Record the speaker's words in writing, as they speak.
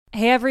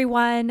Hey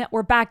everyone,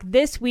 we're back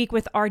this week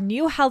with our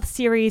new health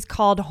series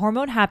called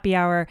Hormone Happy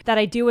Hour that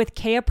I do with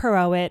Kea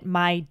Perowit,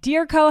 my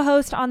dear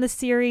co-host on the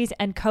series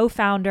and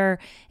co-founder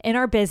in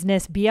our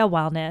business, Bia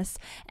Wellness.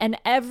 And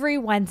every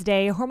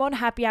Wednesday, Hormone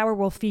Happy Hour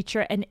will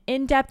feature an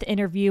in-depth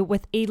interview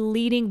with a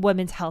leading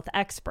women's health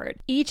expert.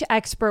 Each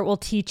expert will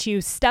teach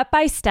you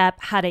step-by-step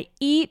how to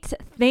eat,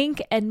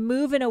 think, and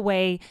move in a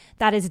way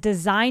that is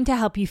designed to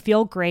help you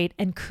feel great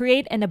and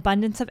create an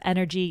abundance of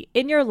energy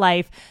in your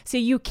life so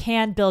you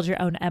can build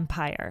your own empire.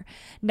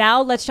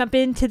 Now let's jump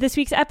into this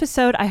week's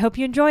episode. I hope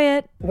you enjoy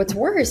it. What's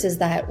worse is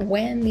that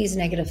when these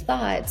negative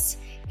thoughts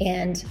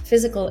and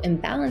physical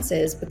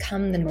imbalances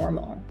become the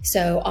normal.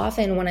 So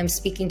often when I'm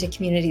speaking to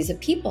communities of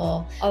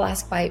people, I'll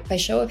ask by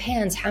show of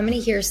hands, how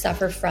many here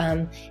suffer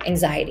from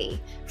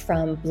anxiety,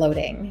 from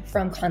bloating,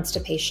 from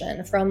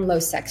constipation, from low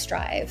sex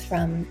drive,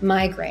 from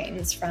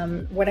migraines,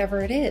 from whatever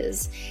it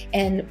is.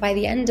 And by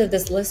the end of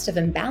this list of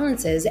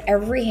imbalances,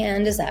 every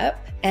hand is up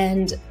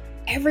and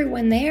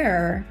everyone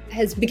there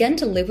has begun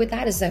to live with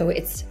that as though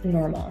it's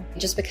normal.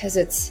 Just because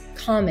it's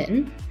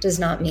common does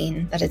not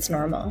mean that it's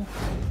normal.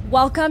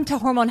 Welcome to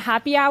Hormone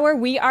Happy Hour.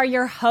 We are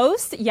your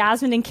hosts,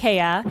 Yasmin and Kea.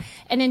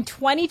 And in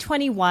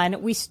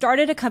 2021, we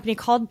started a company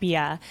called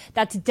Bia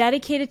that's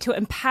dedicated to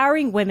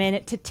empowering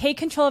women to take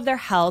control of their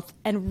health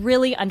and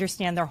really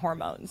understand their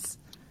hormones.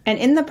 And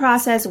in the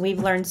process, we've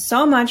learned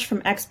so much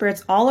from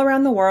experts all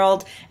around the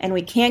world, and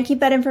we can't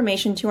keep that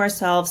information to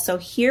ourselves. So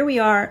here we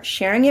are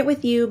sharing it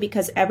with you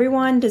because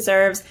everyone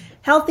deserves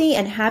healthy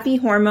and happy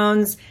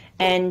hormones.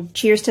 And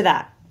cheers to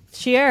that.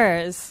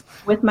 Cheers.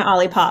 With my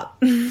Olipop.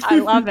 I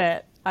love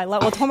it.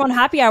 Well, it's Hormone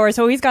Happy Hour,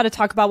 so we've got to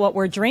talk about what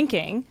we're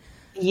drinking.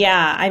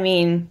 Yeah, I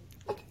mean,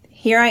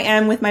 here I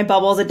am with my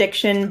Bubbles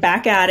addiction,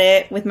 back at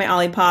it with my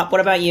Olipop.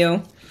 What about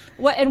you?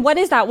 What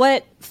is that?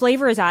 What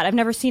flavor is that? I've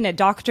never seen it.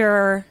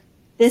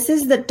 This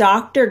is the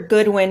Dr.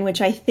 Goodwin, which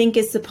I think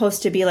is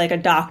supposed to be like a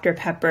Dr.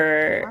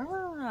 Pepper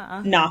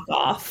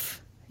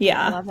knockoff.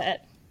 Yeah. I love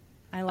it.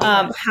 It.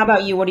 How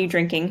about you? What are you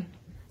drinking?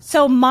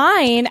 So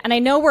mine, and I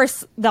know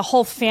the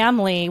whole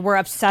family, we're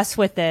obsessed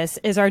with this,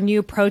 is our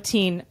new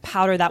protein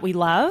powder that we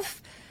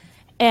love.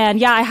 And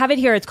yeah, I have it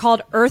here. It's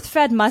called Earth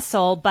Fed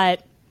Muscle,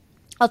 but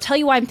I'll tell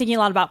you why I'm thinking a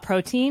lot about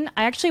protein.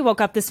 I actually woke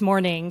up this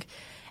morning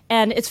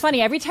and it's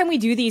funny, every time we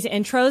do these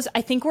intros,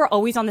 I think we're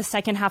always on the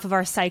second half of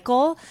our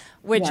cycle,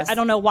 which yes. I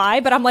don't know why,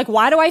 but I'm like,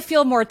 why do I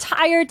feel more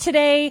tired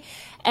today?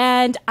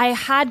 And I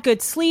had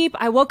good sleep.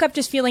 I woke up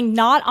just feeling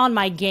not on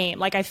my game.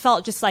 Like I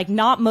felt just like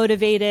not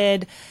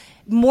motivated,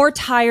 more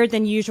tired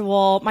than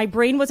usual. My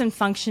brain wasn't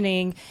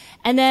functioning.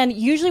 And then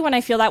usually when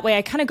I feel that way,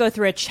 I kind of go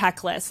through a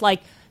checklist.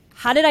 Like,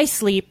 how did I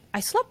sleep?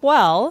 I slept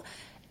well.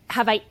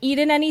 Have I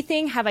eaten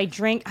anything? Have I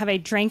drank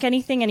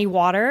anything, any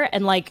water?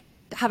 And like,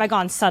 have I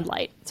gone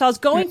sunlight? So I was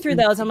going through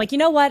those. I'm like, you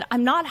know what?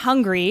 I'm not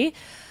hungry,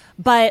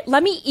 but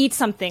let me eat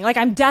something. Like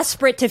I'm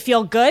desperate to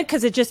feel good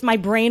because my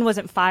brain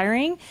wasn't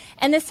firing.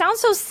 And this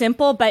sounds so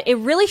simple, but it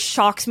really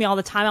shocks me all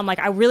the time. I'm like,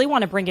 I really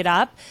want to bring it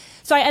up.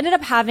 So I ended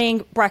up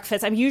having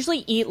breakfast. I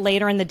usually eat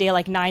later in the day,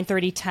 like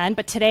 9:30, 10.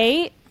 But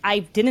today I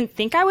didn't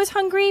think I was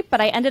hungry,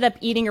 but I ended up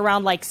eating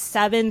around like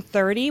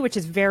 7:30, which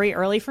is very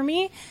early for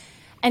me.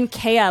 And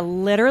Kea,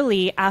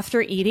 literally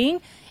after eating,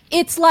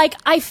 it's like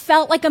I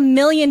felt like $1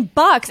 million,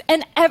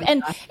 and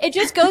it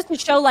just goes to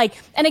show like,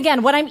 and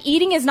again, what I'm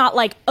eating is not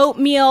like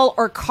oatmeal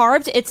or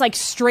carbs. It's like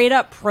straight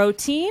up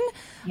protein.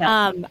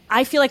 Yeah.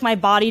 I feel like my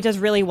body does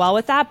really well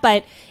with that,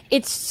 but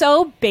it's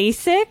so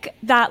basic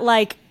that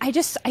like, I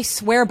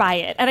swear by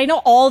it. And I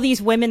know all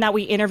these women that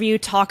we interview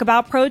talk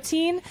about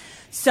protein.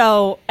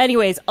 So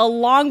anyways, a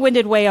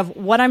long-winded way of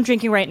what I'm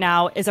drinking right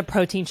now is a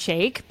protein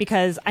shake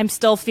because I'm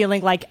still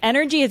feeling like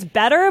energy is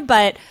better,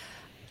 but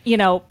you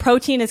know,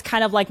 protein is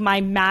kind of like my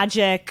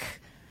magic,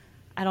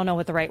 I don't know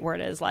what the right word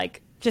is,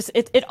 like just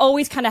it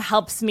always kind of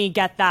helps me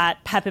get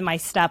that pep in my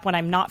step when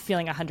I'm not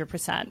feeling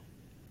 100%.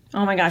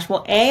 Oh my gosh.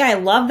 Well, I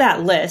love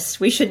that list.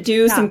 We should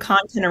do some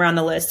content around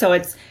the list. So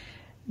it's,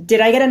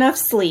 did I get enough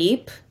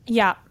sleep?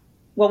 Yeah.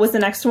 What was the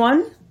next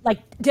one? Like,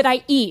 did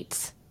I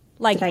eat?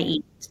 Like, did I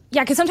eat?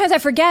 Yeah, because sometimes I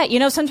forget, you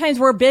know, sometimes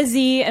we're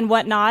busy and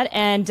whatnot.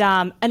 And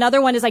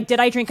another one is like, did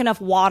I drink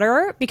enough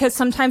water? Because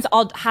sometimes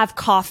I'll have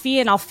coffee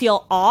and I'll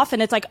feel off.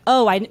 And it's like,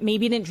 oh, I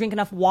maybe didn't drink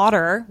enough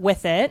water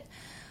with it.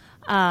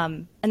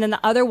 And then the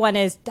other one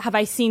is, have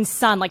I seen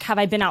sun? Like, have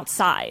I been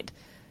outside?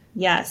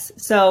 Yes.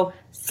 So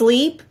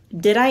sleep,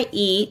 did I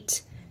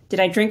eat? Did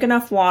I drink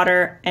enough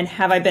water? And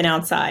have I been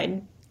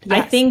outside? Yes.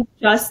 I think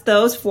just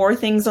those 4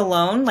 things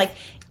alone, like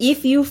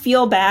if you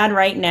feel bad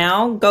right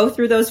now, go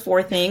through those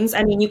 4 things.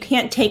 I mean, you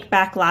can't take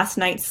back last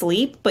night's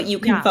sleep, but you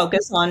can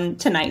focus on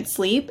tonight's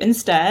sleep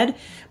instead.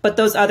 But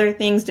those other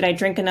things, did I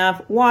drink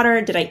enough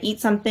water? Did I eat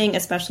something,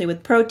 especially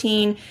with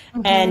protein?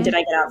 Mm-hmm. And did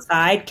I get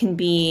outside can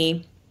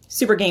be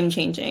super game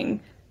changing.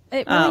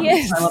 It really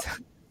is.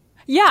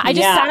 Yeah, I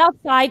just sat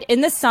outside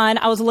in the sun.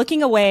 I was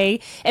looking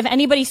away. If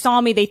anybody saw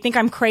me, they think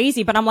I'm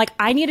crazy. But I'm like,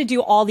 I need to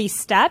do all these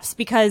steps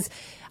because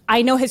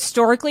I know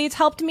historically it's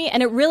helped me,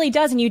 and it really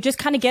does. And you just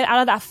kind of get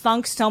out of that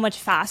funk so much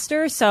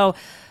faster. So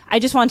I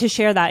just wanted to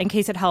share that in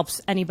case it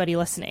helps anybody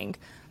listening.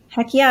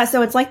 Heck yeah.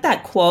 So it's like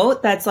that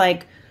quote that's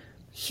like,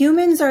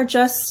 humans are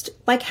just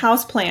like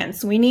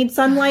houseplants. We need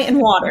sunlight and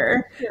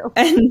water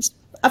and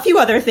a few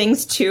other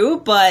things too,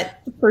 but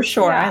for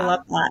sure, I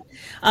love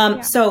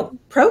that. So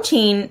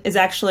protein is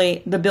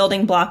actually the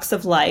building blocks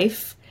of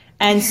life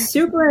and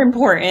super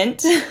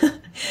important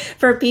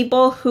for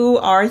people who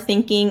are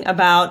thinking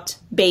about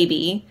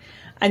baby.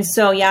 And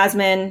so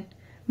Yasmin,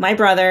 my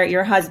brother,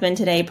 your husband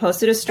today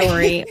posted a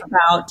story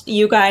about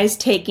you guys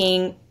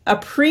taking a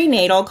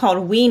prenatal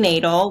called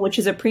WeNatal, which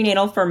is a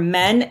prenatal for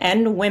men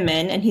and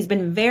women. And he's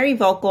been very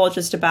vocal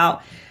just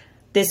about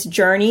this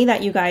journey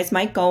that you guys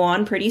might go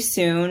on pretty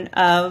soon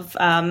of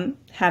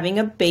having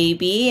a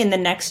baby in the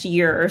next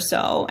year or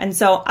so. And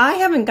so I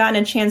haven't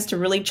gotten a chance to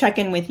really check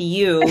in with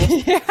you.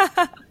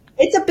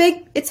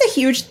 It's a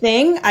huge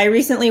thing. I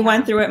recently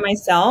went through it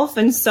myself.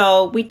 And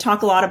so we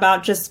talk a lot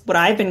about just what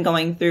I've been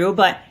going through.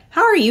 But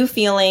how are you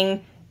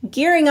feeling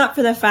gearing up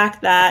for the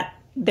fact that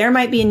there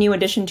might be a new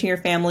addition to your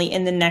family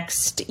in the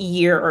next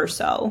year or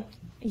so?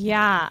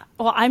 Yeah.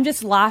 Well, I'm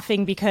just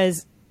laughing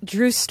because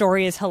Drew's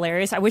story is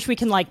hilarious. I wish we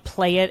can like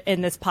play it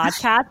in this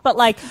podcast, but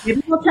like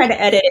maybe we'll try to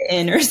edit it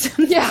in or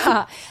something.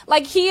 Yeah.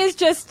 Like he is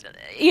just,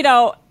 he's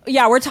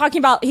talking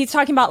about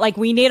like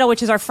WeNatal,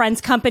 which is our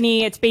friend's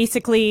company. It's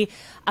basically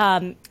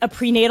a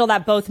prenatal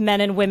that both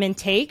men and women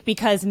take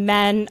because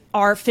men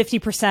are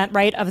 50%,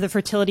 right, of the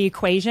fertility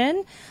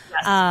equation.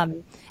 Yes.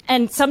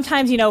 And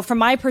sometimes, from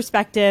my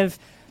perspective,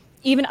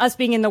 even us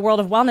being in the world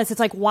of wellness, it's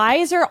like, why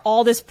is there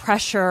all this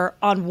pressure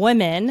on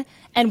women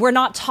and we're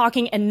not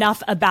talking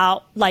enough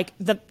about like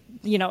the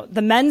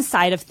men's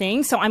side of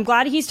things? So I'm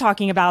glad he's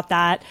talking about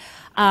that.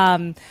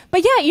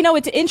 But yeah,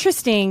 it's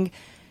interesting.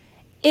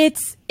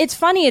 It's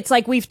funny. It's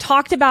like we've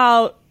talked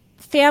about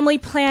family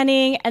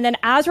planning and then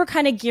as we're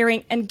kind of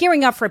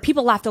gearing up for it,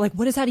 people laugh. They're like,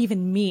 what does that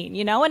even mean?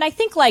 And I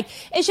think like,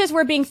 it's just,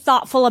 we're being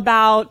thoughtful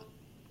about,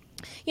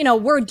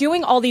 we're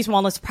doing all these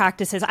wellness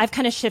practices. I've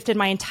kind of shifted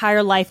my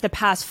entire life the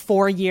past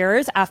 4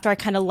 years after I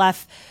kind of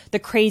left the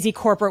crazy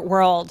corporate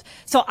world.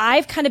 So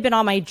I've kind of been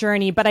on my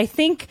journey, but I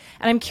think,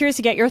 and I'm curious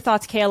to get your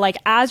thoughts, Kaya, like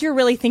as you're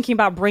really thinking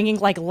about bringing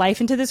like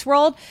life into this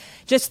world,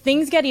 just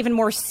things get even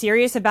more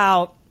serious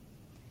about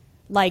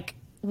like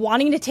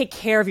wanting to take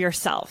care of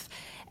yourself.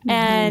 Mm-hmm.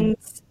 And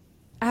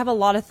I have a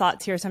lot of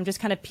thoughts here, so I'm just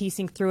kind of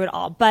piecing through it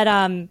all. But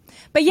yeah,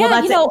 well,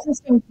 that's an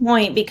interesting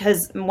point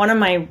because one of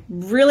my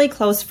really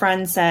close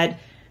friends said,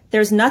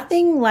 there's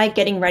nothing like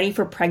getting ready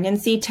for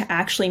pregnancy to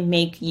actually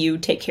make you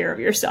take care of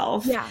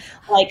yourself. Yeah.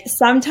 Like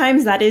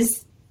sometimes that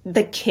is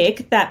the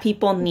kick that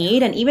people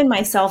need. And even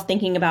myself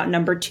thinking about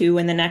number 2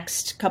 in the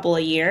next couple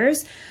of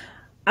years,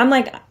 I'm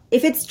like,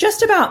 if it's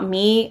just about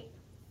me,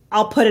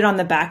 I'll put it on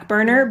the back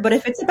burner. But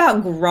if it's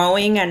about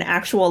growing an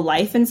actual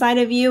life inside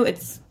of you,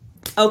 it's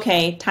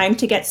okay, time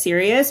to get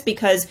serious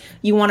because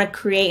you want to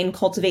create and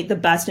cultivate the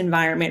best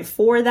environment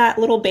for that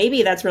little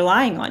baby that's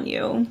relying on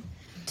you.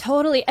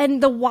 Totally.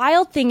 And the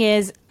wild thing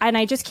is, and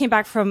I just came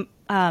back from,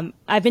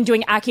 I've been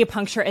doing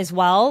acupuncture as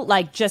well,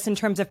 like just in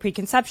terms of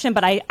preconception,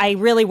 but I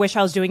really wish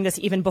I was doing this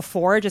even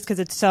before just because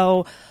it's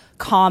so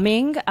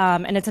calming.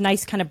 And it's a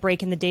nice kind of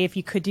break in the day if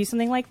you could do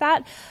something like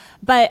that.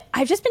 But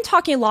I've just been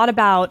talking a lot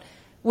about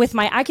with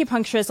my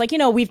acupuncturist, like,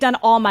 we've done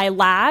all my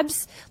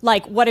labs,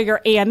 like what are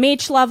your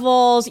AMH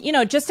levels,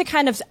 just to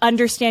kind of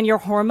understand your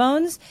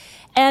hormones.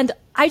 And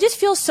I just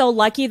feel so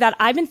lucky that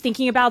I've been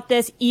thinking about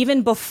this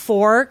even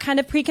before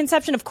kind of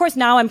preconception. Of course,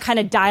 now I'm kind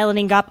of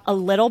dialing up a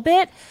little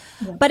bit,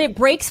 but it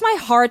breaks my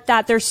heart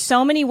that there's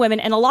so many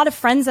women and a lot of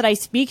friends that I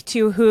speak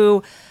to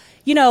who,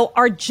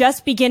 are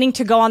just beginning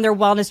to go on their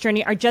wellness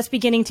journey, are just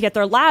beginning to get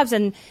their labs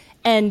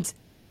and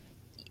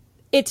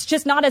it's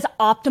just not as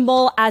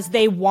optimal as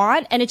they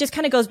want. And it just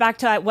kind of goes back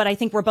to what I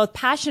think we're both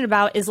passionate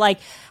about is like,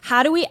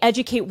 how do we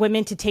educate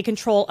women to take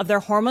control of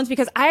their hormones?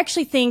 Because I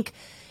actually think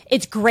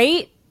it's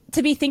great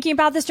to be thinking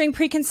about this during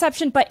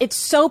preconception, but it's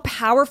so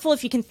powerful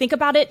if you can think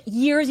about it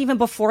years even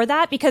before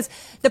that, because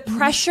the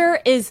pressure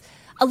is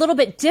a little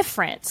bit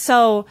different.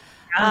 So,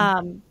 they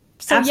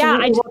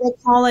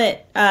call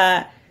it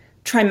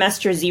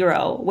trimester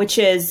 0, which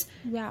is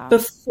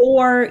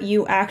before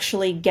you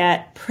actually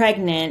get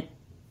pregnant,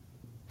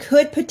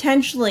 could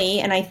potentially,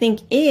 and I think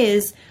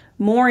is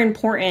more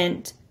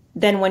important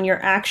than when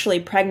you're actually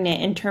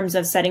pregnant in terms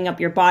of setting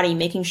up your body,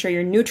 making sure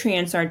your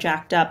nutrients are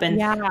jacked up. And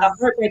the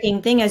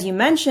heartbreaking thing, as you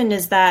mentioned,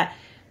 is that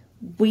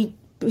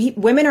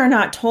women are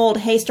not told,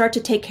 hey, start to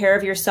take care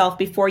of yourself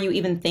before you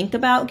even think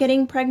about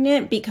getting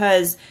pregnant,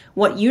 because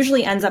what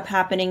usually ends up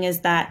happening is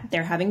that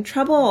they're having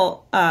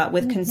trouble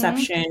with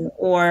conception,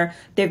 or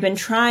they've been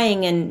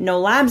trying and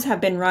no labs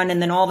have been run.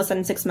 And then all of a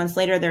sudden, 6 months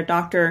later, their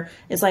doctor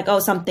is like, oh,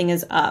 something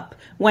is up.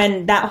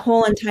 When that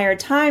whole entire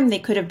time, they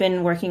could have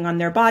been working on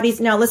their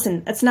bodies. Now,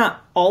 listen, that's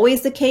not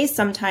always the case.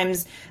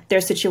 Sometimes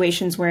there's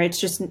situations where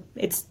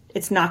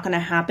it's not going to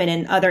happen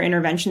and other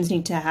interventions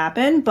need to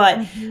happen.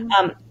 But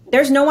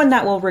there's no one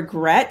that will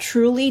regret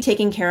truly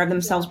taking care of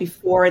themselves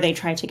before they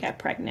try to get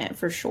pregnant,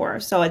 for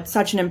sure. So it's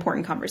such an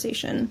important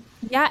conversation.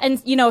 Yeah.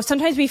 And,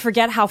 sometimes we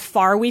forget how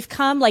far we've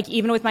come. Like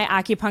even with my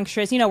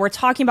acupuncturist, we're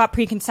talking about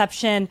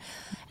preconception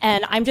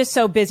And I'm just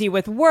so busy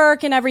with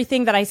work and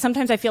everything that I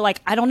feel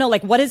like, I don't know,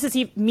 like, what does this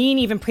mean,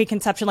 even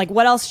preconception? Like,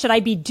 what else should I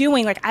be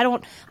doing? Like,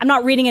 I'm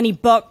not reading any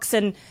books,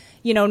 and,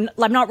 I'm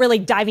not really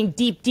diving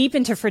deep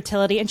into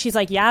fertility. And she's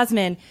like,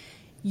 Yasmin,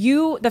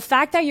 the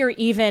fact that you're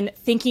even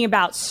thinking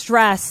about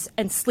stress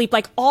and sleep,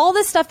 like all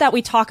the stuff that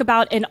we talk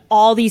about in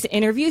all these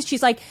interviews,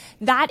 she's like,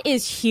 that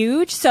is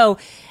huge. So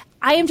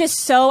I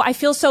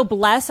feel so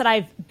blessed that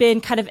I've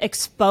been kind of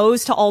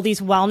exposed to all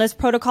these wellness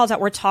protocols that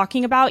we're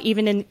talking about,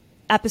 even in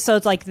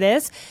episodes like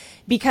this,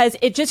 because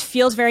it just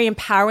feels very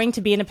empowering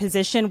to be in a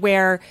position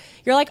where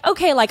you're like,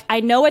 okay, like I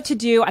know what to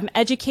do. I'm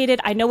educated.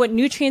 I know what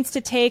nutrients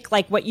to take.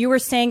 Like what you were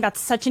saying, that's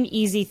such an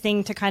easy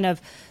thing to kind of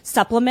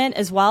supplement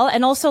as well.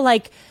 And also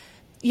like,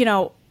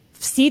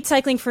 seed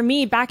cycling for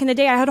me back in the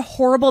day, I had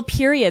horrible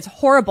periods,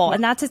 horrible.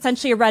 And that's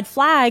essentially a red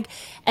flag.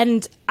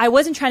 And I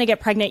wasn't trying to get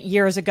pregnant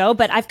years ago,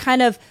 but I've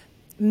kind of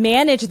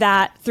managed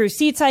that through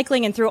seed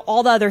cycling and through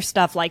all the other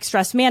stuff like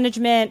stress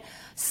management.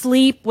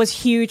 Sleep was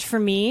huge for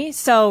me.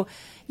 So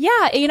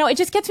yeah, it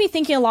just gets me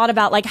thinking a lot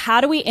about like,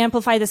 how do we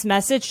amplify this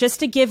message just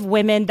to give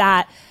women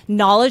that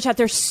knowledge that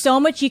there's so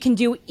much you can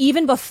do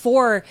even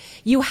before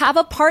you have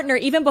a partner,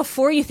 even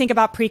before you think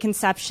about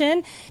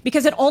preconception,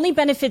 because it only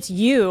benefits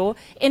you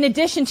in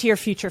addition to your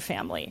future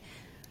family.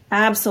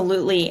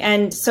 Absolutely.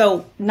 And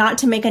so not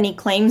to make any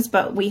claims,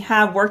 but we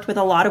have worked with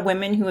a lot of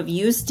women who have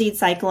used seed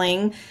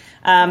cycling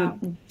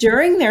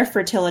during their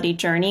fertility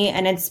journey.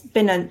 And it's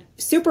been a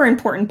super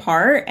important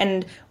part.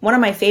 And one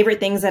of my favorite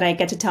things that I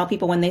get to tell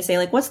people when they say,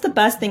 like, what's the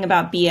best thing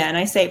about BIA? And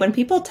I say, when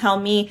people tell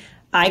me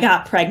I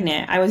got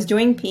pregnant, I was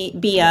doing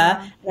BIA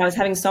and I was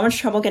having so much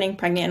trouble getting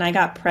pregnant and I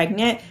got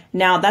pregnant.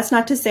 Now, that's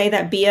not to say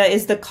that BIA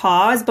is the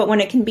cause, but when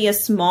it can be a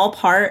small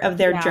part of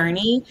their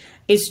journey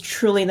is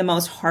truly the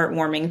most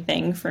heartwarming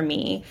thing for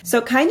me.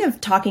 So kind of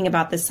talking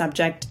about this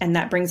subject, and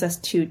that brings us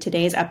to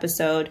today's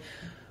episode.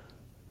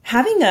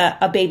 Having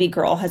a baby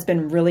girl has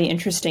been really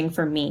interesting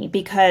for me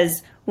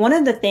because one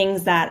of the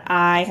things that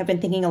I have been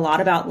thinking a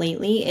lot about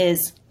lately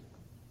is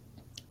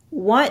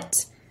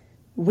what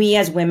we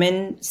as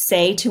women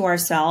say to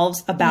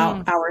ourselves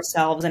about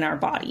ourselves and our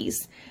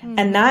bodies.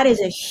 And that is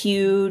a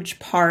huge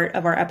part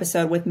of our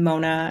episode with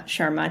Mona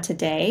Sharma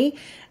today,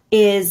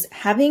 is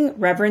having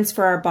reverence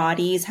for our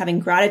bodies, having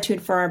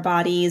gratitude for our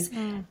bodies.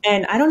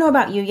 And I don't know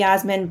about you,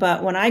 Yasmin,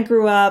 but when I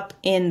grew up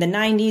in the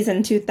 90s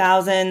and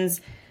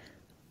 2000s,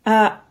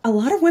 a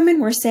lot of women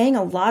were saying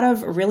a lot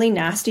of really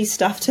nasty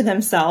stuff to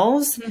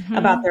themselves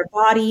about their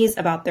bodies,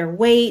 about their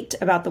weight,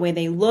 about the way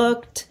they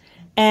looked.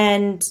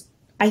 And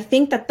I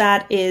think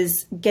that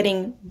is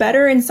getting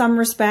better in some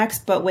respects,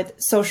 but with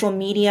social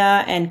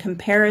media and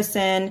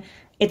comparison,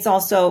 it's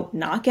also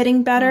not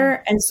getting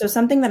better. And so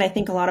something that I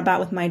think a lot about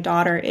with my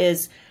daughter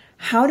is,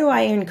 how do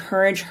I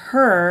encourage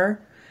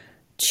her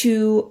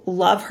to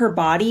love her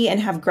body and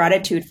have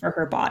gratitude for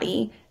her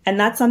body? And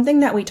that's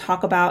something that we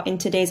talk about in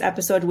today's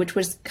episode, which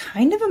was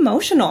kind of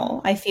emotional,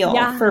 I feel,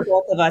 for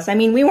both of us. I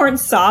mean, we weren't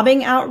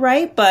sobbing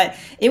outright, but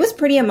it was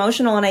pretty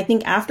emotional. And I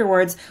think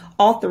afterwards,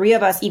 all three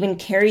of us even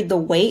carried the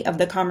weight of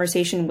the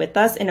conversation with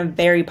us in a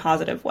very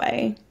positive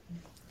way.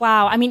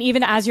 Wow. I mean,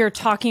 even as you're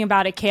talking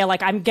about it, Kale,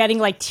 like I'm getting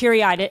like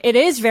teary-eyed. It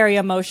is very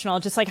emotional,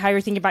 just like how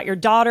you're thinking about your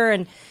daughter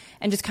and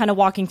just kind of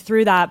walking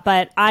through that.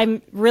 But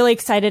I'm really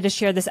excited to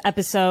share this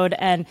episode.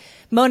 And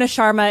Mona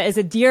Sharma is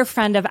a dear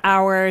friend of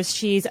ours.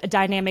 She's a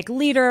dynamic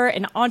leader,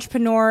 an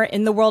entrepreneur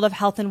in the world of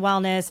health and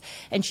wellness,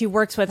 and she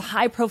works with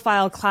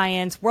high-profile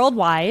clients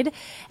worldwide.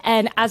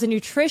 And as a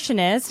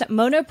nutritionist,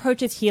 Mona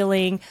approaches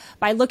healing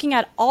by looking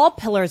at all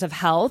pillars of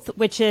health,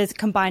 which is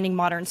combining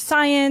modern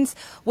science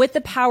with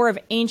the power of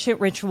ancient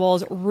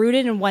rituals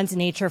rooted in one's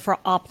nature for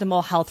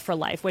optimal health for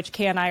life, which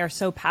Kay and I are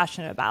so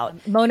passionate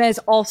about. Mona is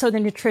also the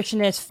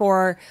nutritionist for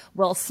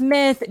Will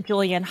Smith,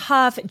 Julianne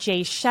Hough,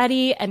 Jay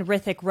Shetty, and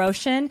Hrithik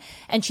Roshan.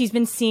 And she's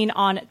been seen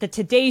on The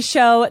Today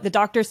Show, The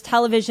Doctor's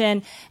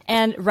Television,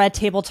 and Red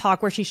Table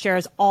Talk, where she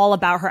shares all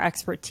about her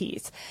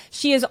expertise.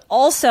 She is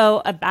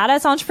also a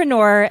badass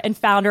entrepreneur and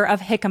founder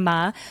of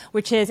Jicama,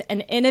 which is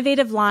an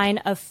innovative line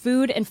of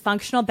food and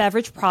functional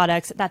beverage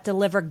products that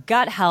deliver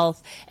gut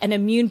health and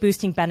immune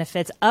boosting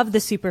benefits of the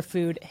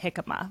superfood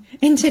Jicama.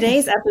 In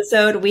today's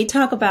episode, we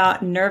talk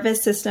about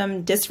nervous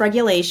system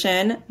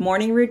dysregulation,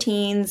 morning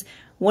routines,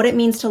 what it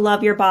means to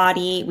love your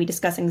body. We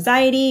discuss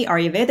anxiety,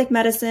 Ayurvedic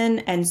medicine,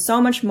 and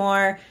so much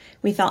more.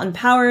 We felt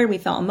empowered, we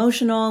felt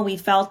emotional, we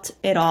felt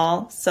it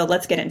all. So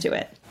let's get into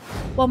it.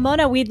 Well,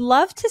 Mona, we'd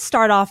love to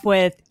start off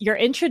with your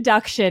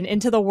introduction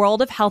into the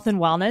world of health and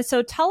wellness.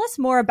 So tell us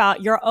more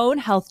about your own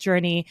health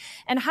journey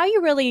and how you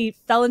really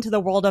fell into the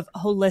world of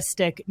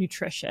holistic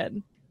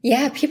nutrition.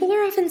 Yeah, people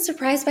are often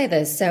surprised by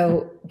this.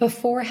 So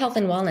before health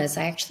and wellness,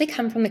 I actually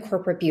come from the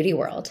corporate beauty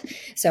world.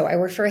 So I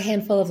worked for a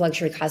handful of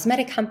luxury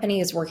cosmetic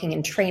companies, working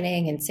in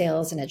training and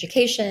sales and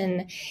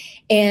education.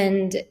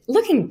 And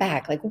looking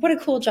back, like, what a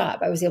cool job.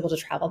 I was able to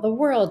travel the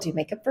world, do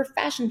makeup for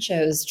fashion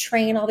shows,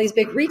 train all these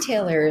big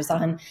retailers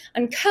on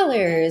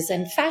colors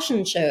and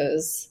fashion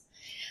shows.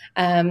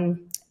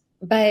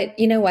 But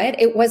you know what?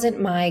 It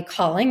wasn't my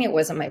calling. It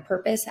wasn't my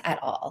purpose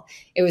at all.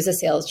 It was a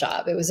sales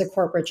job. It was a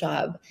corporate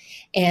job.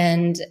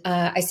 And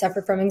I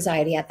suffered from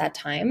anxiety at that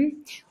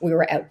time. We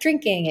were out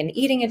drinking and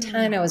eating a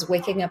ton. I was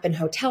waking up in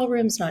hotel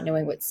rooms, not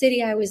knowing what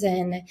city I was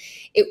in.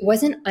 It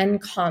wasn't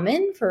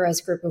uncommon for us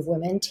group of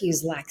women to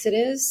use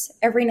laxatives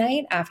every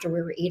night after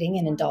we were eating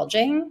and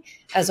indulging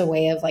as a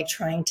way of like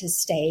trying to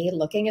stay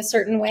looking a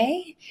certain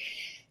way.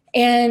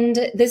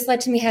 And this led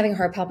to me having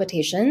heart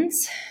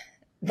palpitations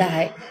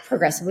that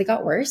progressively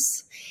got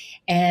worse.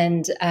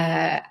 And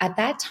at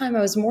that time,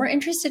 I was more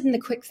interested in the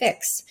quick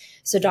fix.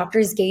 So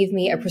doctors gave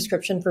me a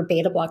prescription for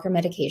beta blocker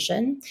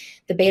medication.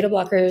 The beta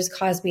blockers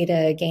caused me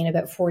to gain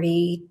about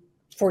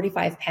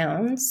 45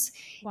 pounds.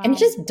 Wow. And it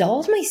just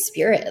dulled my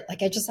spirit.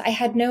 Like I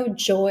had no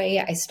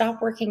joy. I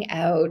stopped working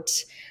out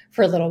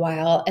for a little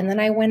while. And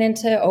then I went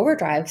into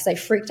overdrive because I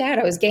freaked out.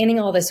 I was gaining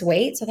all this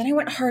weight. So then I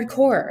went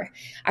hardcore.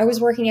 I was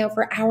working out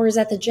for hours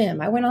at the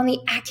gym. I went on the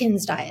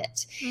Atkins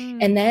diet.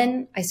 And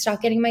then I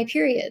stopped getting my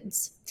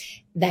periods.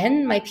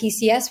 Then my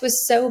PCS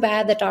was so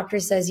bad that doctor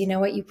says, you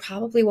know what, you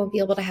probably won't be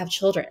able to have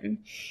children.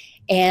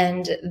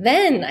 And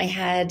then I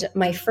had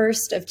my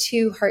first of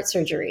 2 heart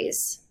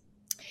surgeries.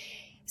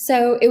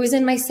 So it was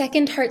in my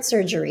second heart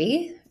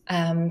surgery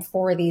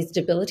for these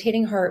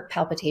debilitating heart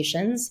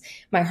palpitations.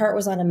 My heart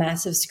was on a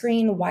massive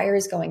screen,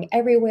 wires going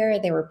everywhere.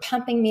 They were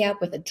pumping me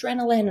up with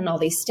adrenaline and all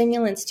these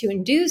stimulants to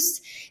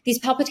induce these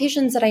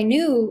palpitations that I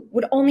knew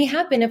would only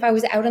happen if I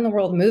was out in the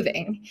world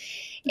moving.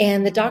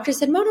 And the doctor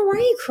said, Mona, why are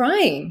you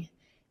crying?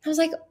 I was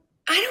like,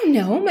 I don't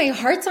know. My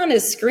heart's on a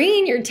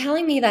screen. You're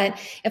telling me that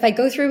if I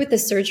go through with the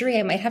surgery,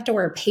 I might have to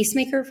wear a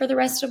pacemaker for the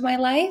rest of my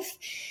life.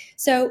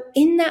 So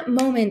in that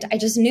moment, I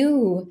just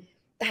knew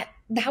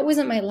that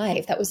wasn't my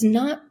life. That was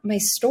not my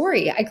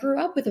story. I grew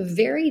up with a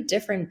very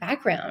different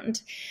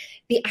background.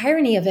 The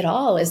irony of it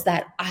all is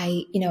that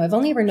I've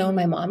only ever known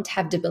my mom to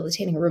have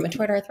debilitating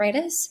rheumatoid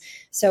arthritis.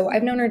 So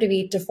I've known her to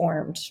be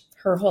deformed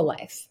her whole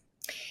life.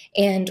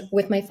 And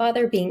with my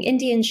father being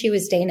Indian, she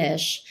was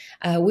Danish,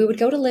 we would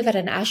go to live at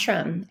an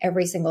ashram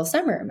every single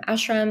summer.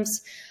 Ashrams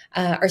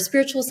are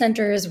spiritual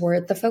centers where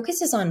the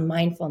focus is on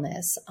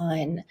mindfulness,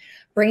 on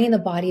bringing the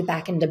body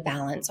back into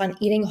balance, on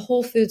eating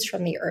whole foods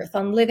from the earth,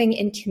 on living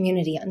in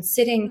community, on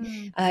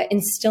sitting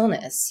in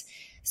stillness.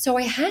 So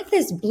I had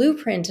this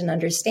blueprint and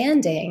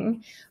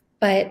understanding,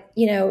 but,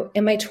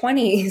 in my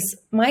 20s,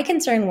 my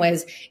concern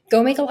was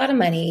go make a lot of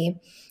money,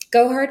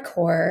 go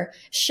hardcore,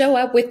 show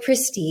up with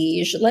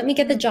prestige, let me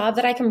get the job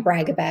that I can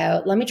brag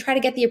about, let me try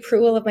to get the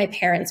approval of my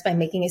parents by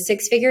making a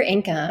 6-figure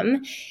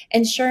income.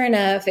 And sure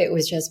enough, it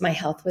was just my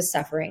health was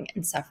suffering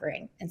and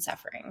suffering and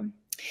suffering.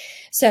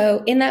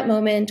 So in that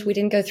moment, we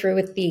didn't go through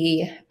with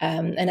the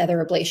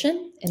another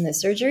ablation in the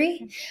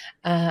surgery.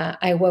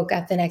 I woke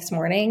up the next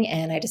morning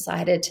and I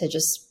decided to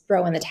just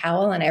throw in the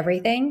towel on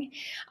everything.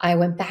 I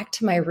went back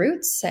to my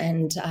roots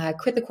and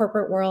quit the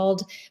corporate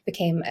world,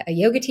 became a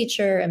yoga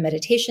teacher, a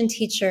meditation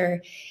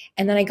teacher.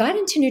 And then I got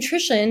into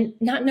nutrition,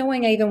 not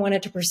knowing I even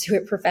wanted to pursue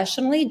it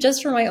professionally,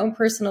 just for my own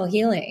personal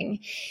healing.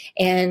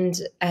 And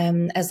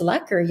as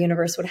luck or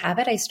universe would have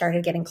it, I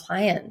started getting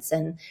clients,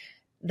 and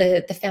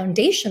the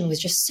foundation was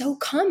just so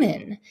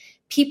common.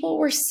 People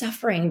were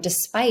suffering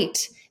despite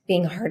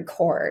being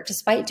hardcore,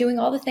 despite doing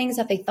all the things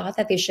that they thought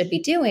that they should be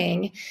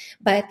doing,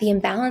 but the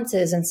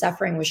imbalances and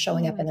suffering was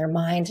showing up in their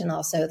mind and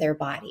also their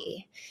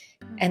body.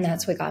 And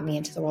that's what got me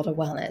into the world of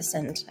wellness,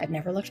 and I've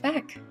never looked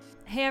back.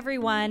 Hey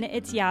everyone,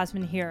 it's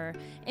Yasmin here.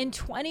 In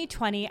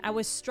 2020, I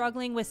was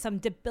struggling with some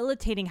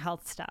debilitating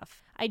health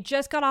stuff. I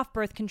just got off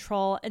birth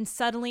control and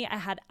suddenly I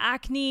had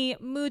acne,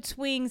 mood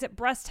swings,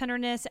 breast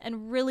tenderness,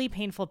 and really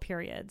painful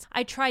periods.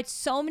 I tried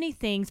so many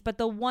things, but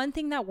the one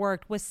thing that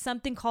worked was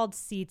something called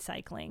seed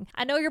cycling.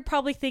 I know you're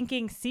probably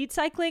thinking, seed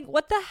cycling?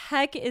 What the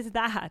heck is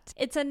that?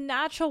 It's a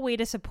natural way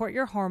to support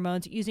your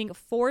hormones using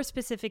 4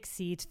 specific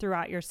seeds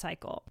throughout your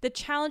cycle. The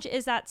challenge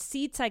is that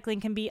seed cycling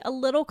can be a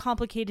little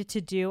complicated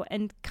to do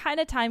and kind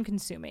of time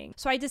consuming.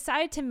 So I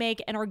decided to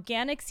make an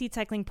organic seed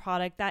cycling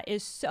product that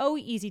is so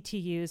easy to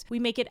use. We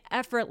make it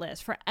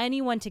effortless for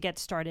anyone to get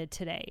started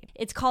today.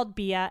 It's called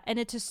Bia, and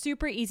it's a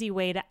super easy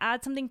way to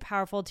add something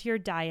powerful to your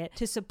diet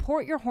to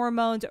support your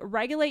hormones,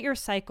 regulate your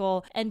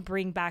cycle, and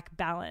bring back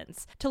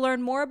balance. To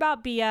learn more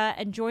about Bia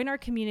and join our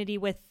community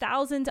with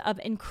thousands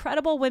of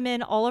incredible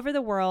women all over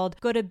the world,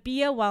 go to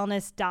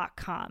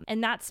biawellness.com,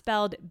 and that's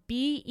spelled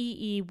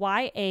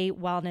BEEYA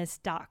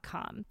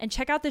wellness.com. And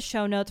check out the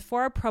show notes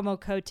for our promo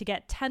code to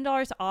get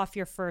 $10 off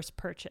your first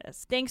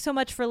purchase. Thanks so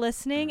much for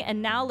listening,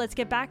 and now let's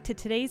get back to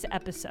today's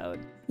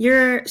episode.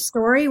 Your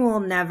story will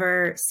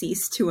never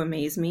cease to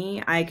amaze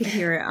me. I could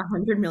hear it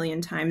 100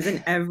 million times,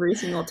 and every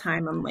single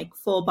time I'm like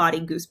full body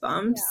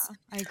goosebumps. Yeah,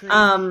 I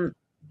agree.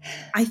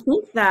 I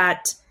think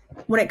that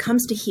when it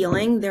comes to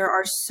healing, there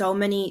are so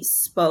many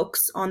spokes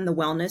on the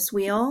wellness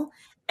wheel,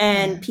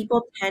 and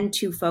people tend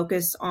to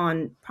focus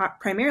on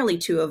primarily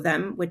 2 of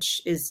them,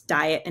 which is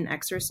diet and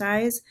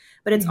exercise,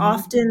 but it's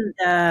often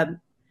the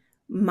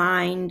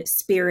mind,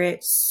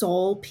 spirit,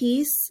 soul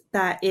piece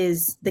that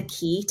is the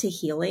key to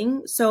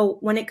healing. So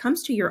when it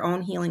comes to your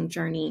own healing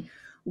journey,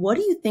 what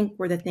do you think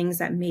were the things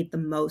that made the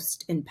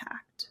most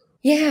impact?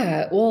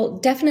 Yeah, well,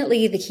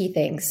 definitely the key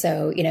things.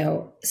 So,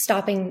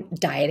 stopping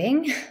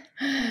dieting.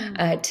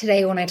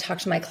 Today, when I talk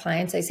to my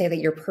clients, I say that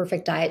your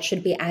perfect diet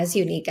should be as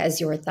unique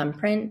as your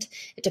thumbprint.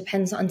 It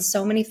depends on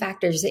so many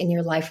factors in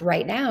your life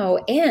right now,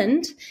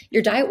 and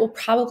your diet will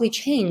probably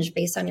change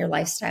based on your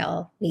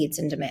lifestyle needs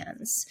and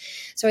demands.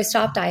 So I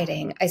stopped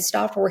dieting. I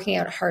stopped working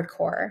out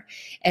hardcore.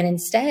 And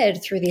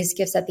instead, through these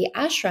gifts at the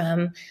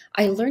ashram,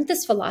 I learned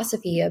this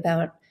philosophy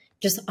about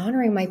just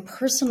honoring my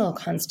personal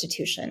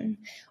constitution.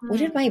 What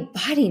did my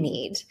body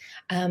need?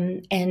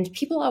 And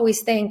people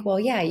always think, well,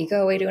 yeah, you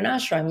go away to an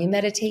ashram, you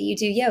meditate, you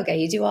do yoga,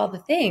 you do all the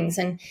things.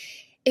 And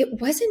it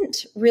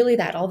wasn't really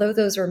that, although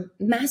those were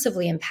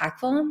massively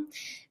impactful.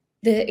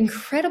 The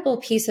incredible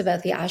piece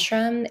about the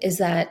ashram is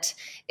that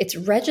it's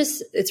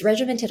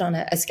regimented on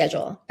a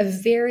schedule, a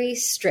very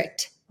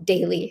strict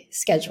daily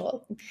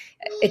schedule.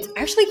 It's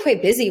actually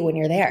quite busy when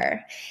you're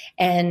there.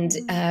 And,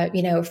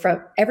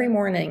 from every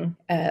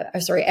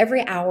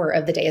hour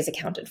of the day is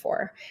accounted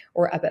for.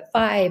 We're up at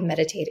 5,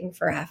 meditating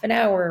for half an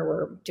hour.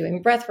 We're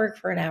doing breath work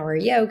for an hour,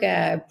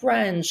 yoga,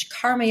 brunch,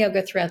 karma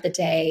yoga throughout the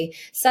day,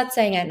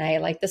 satsang at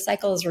night. Like the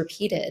cycle is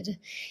repeated.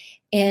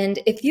 And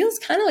it feels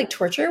kind of like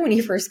torture when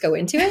you first go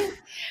into it.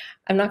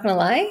 I'm not going to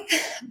lie.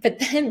 But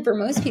then for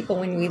most people,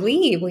 when we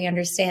leave, we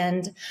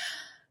understand,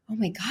 oh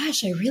my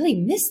gosh, I really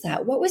missed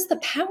that. What was the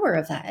power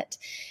of that?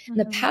 Mm-hmm.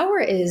 And the power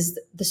is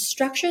the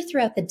structure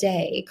throughout the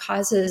day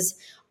causes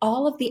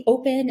all of the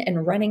open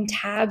and running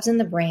tabs in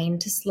the brain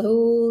to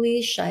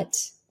slowly shut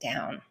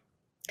down.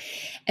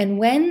 And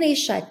when they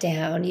shut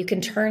down, you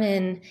can turn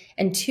in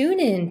and tune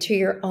in to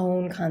your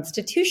own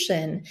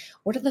constitution.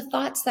 What are the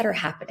thoughts that are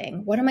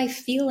happening? What am I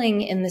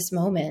feeling in this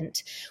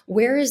moment?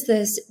 Where is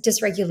this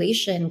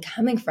dysregulation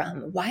coming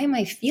from? Why am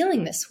I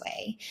feeling this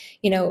way?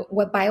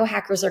 What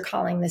biohackers are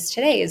calling this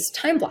today is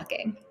time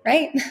blocking,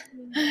 right?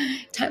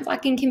 Time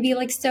blocking can be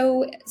like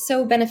so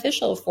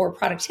beneficial for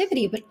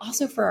productivity, but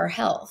also for our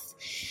health.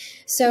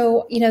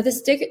 So,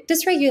 this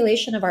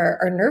dysregulation of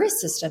our nervous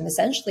system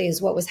essentially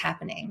is what was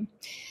happening.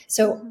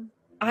 So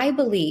I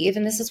believe,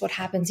 and this is what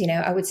happens,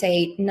 I would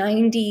say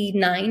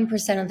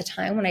 99% of the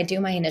time when I do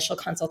my initial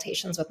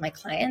consultations with my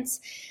clients,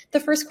 the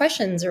first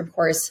questions are, of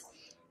course,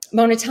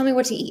 Mona, tell me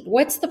what to eat.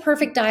 What's the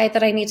perfect diet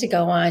that I need to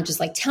go on?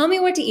 Just like, tell me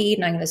what to eat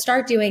and I'm going to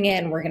start doing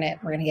it and we're going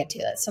to get to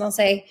this. And I'll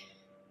say,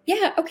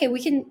 yeah, okay,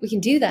 we can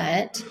do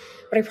that.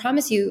 But I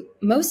promise you,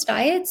 most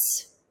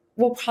diets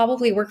will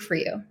probably work for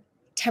you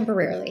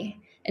temporarily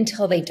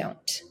until they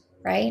don't,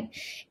 right?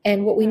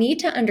 And what we need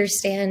to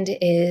understand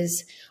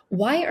is,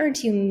 why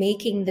aren't you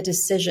making the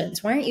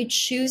decisions? Why aren't you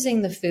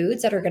choosing the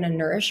foods that are going to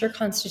nourish your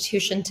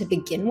constitution to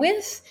begin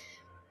with?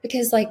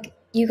 Because like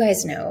you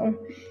guys know,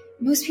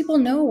 most people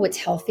know what's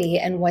healthy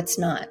and what's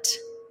not.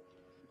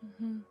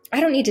 Mm-hmm.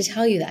 I don't need to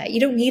tell you that. You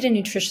don't need a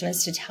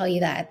nutritionist to tell you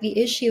that.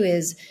 The issue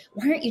is,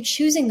 why aren't you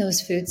choosing those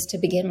foods to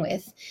begin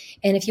with?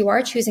 And if you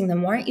are choosing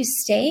them, why aren't you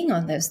staying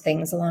on those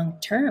things long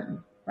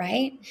term?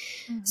 Right?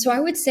 Mm-hmm. So I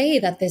would say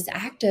that this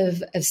act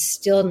of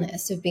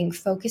stillness, of being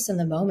focused in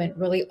the moment,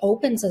 really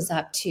opens us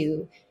up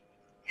to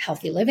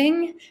healthy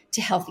living,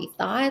 to healthy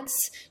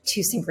thoughts,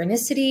 to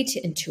synchronicity,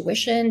 to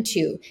intuition,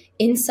 to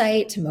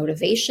insight, to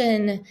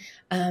motivation.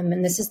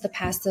 And this is the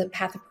path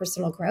of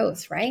personal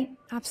growth, right?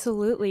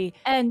 Absolutely.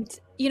 And,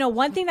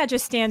 one thing that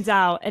just stands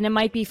out, and it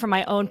might be from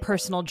my own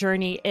personal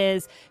journey,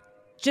 is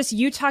just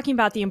you talking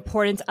about the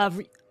importance of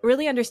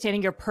really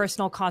understanding your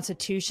personal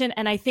constitution.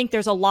 And I think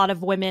there's a lot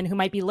of women who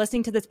might be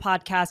listening to this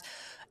podcast,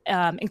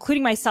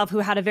 including myself, who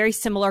had a very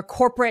similar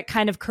corporate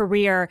kind of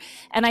career.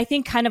 And I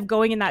think kind of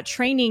going in that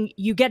training,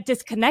 you get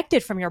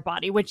disconnected from your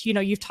body, which,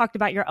 you've talked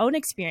about your own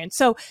experience.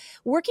 So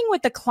working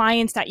with the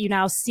clients that you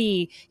now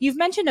see, you've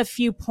mentioned a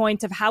few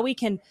points of how we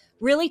can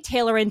really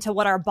tailor into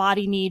what our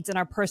body needs and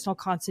our personal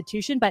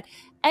constitution. But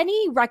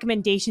any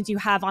recommendations you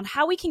have on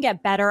how we can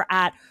get better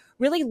at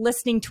really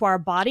listening to our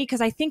body?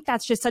 Because I think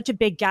that's just such a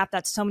big gap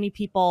that so many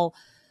people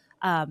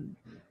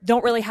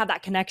don't really have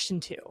that connection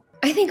to.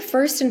 I think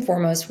first and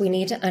foremost, we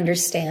need to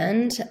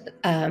understand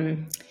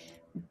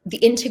the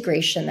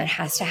integration that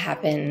has to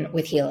happen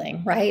with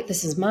healing, right?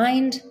 This is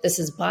mind, this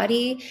is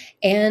body,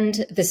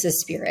 and this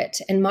is spirit.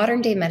 And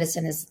modern day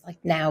medicine is like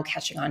now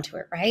catching on to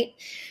it, right?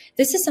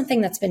 This is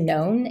something that's been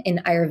known in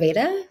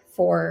Ayurveda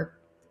for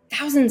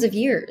thousands of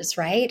years,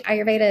 right?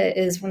 Ayurveda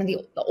is one of the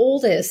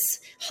oldest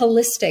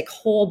holistic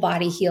whole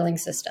body healing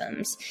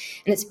systems.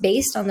 And it's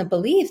based on the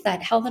belief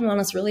that health and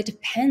wellness really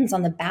depends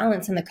on the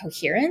balance and the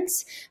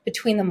coherence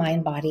between the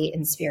mind, body,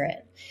 and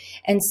spirit.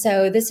 And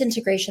so this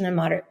integration in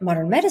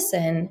modern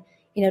medicine,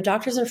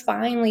 doctors are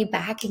finally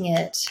backing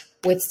it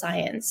with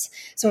science.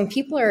 So when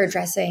people are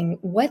addressing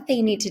what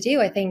they need to do,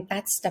 I think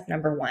that's step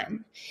number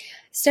one.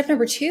 Step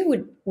number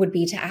two would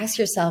be to ask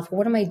yourself,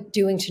 what am I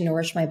doing to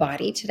nourish my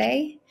body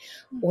today?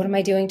 What am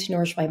I doing to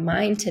nourish my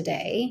mind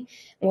today?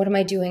 And what am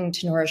I doing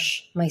to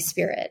nourish my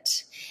spirit?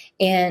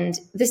 And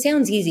this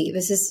sounds easy.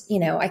 This is,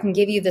 I can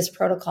give you this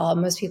protocol.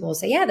 Most people will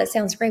say, yeah, that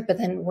sounds great, but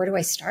then where do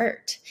I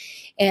start?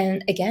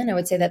 And again, I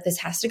would say that this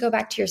has to go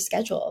back to your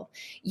schedule.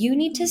 You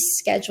need to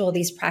schedule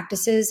these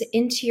practices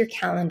into your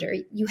calendar.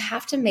 You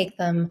have to make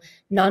them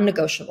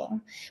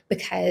non-negotiable,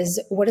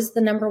 because what is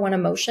the number one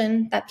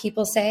emotion that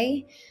people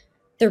say?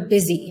 They're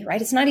busy,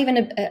 right? It's not even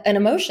an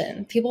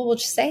emotion. People will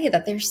just say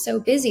that they're so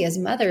busy. As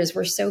mothers,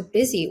 we're so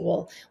busy.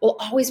 We'll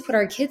always put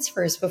our kids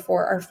first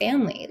before our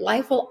family.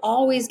 Life will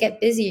always get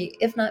busy,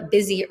 if not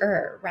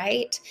busier,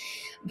 right?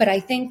 But I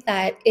think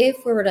that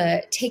if we were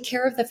to take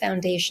care of the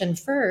foundation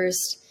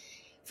first,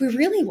 if we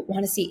really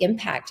want to see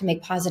impact and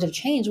make positive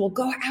change, we'll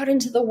go out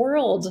into the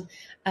world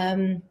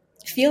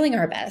feeling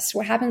our best.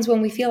 What happens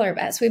when we feel our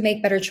best? We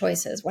make better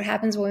choices. What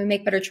happens when we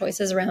make better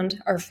choices around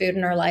our food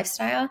and our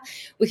lifestyle?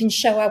 We can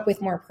show up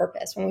with more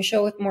purpose. When we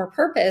show up with more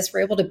purpose,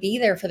 we're able to be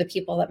there for the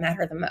people that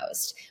matter the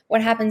most.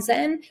 What happens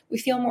then? We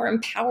feel more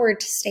empowered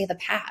to stay the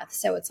path.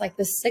 So it's like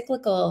this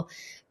cyclical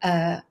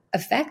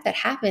effect that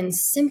happens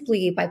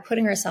simply by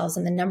putting ourselves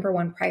in the number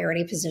one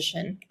priority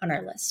position on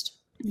our list.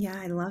 Yeah,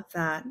 I love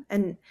that.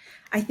 And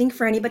I think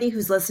for anybody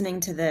who's listening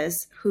to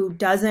this who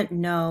doesn't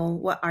know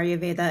what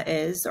Ayurveda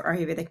is or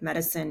Ayurvedic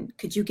medicine,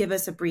 could you give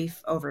us a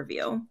brief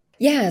overview?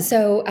 Yeah,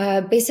 so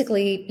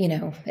basically,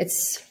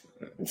 it's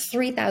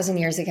 3,000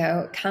 years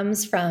ago, it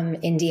comes from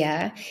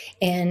India,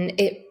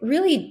 and it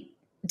really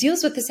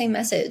deals with the same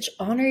message: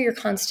 honor your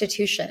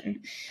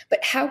constitution.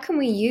 But how can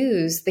we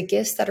use the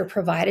gifts that are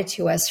provided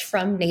to us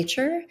from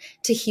nature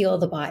to heal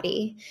the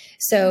body?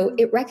 So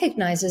it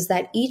recognizes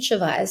that each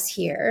of us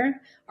here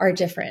are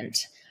different.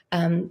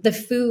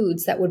 The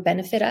foods that would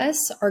benefit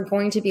us are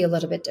going to be a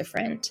little bit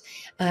different.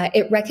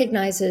 It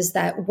recognizes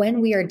that when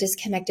we are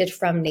disconnected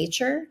from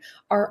nature,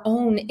 our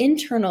own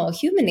internal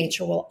human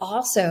nature will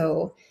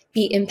also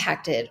be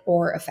impacted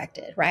or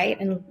affected, right?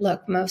 And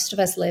look, most of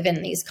us live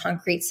in these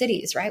concrete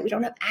cities, right? We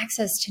don't have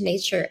access to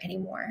nature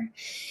anymore.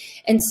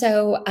 And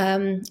so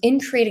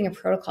in creating a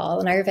protocol,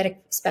 an Ayurvedic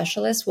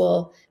specialist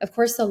will, of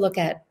course, they'll look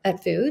at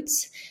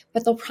foods,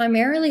 but they'll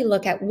primarily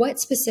look at what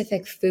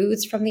specific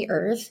foods from the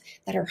earth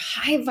that are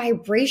high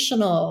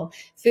vibrational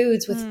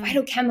foods with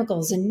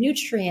phytochemicals and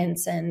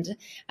nutrients and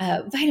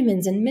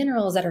vitamins and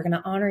minerals that are going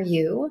to honor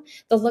you.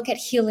 They'll look at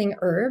healing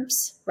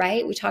herbs,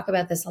 right? We talk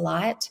about this a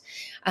lot.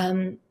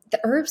 The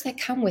herbs that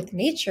come with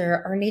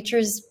nature are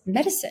nature's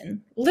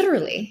medicine,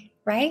 literally,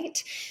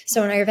 right?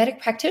 So an Ayurvedic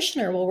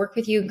practitioner will work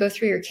with you and go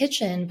through your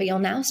kitchen, but you'll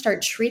now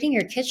start treating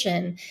your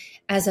kitchen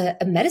as a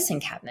medicine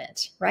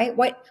cabinet, right?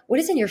 What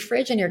is in your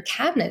fridge and your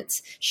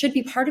cabinets should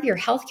be part of your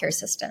healthcare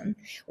system.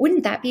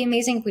 Wouldn't that be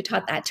amazing if we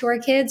taught that to our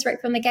kids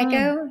right from the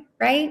get-go,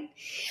 right?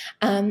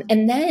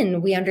 And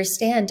then we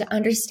understand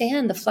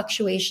the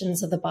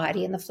fluctuations of the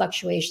body and the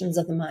fluctuations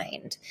of the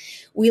mind.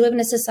 We live in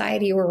a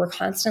society where we're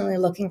constantly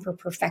looking for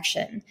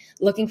perfection,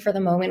 looking for the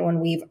moment when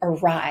we've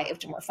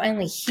arrived and we're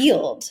finally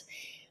healed.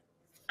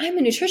 I'm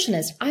a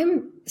nutritionist.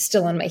 I'm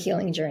still on my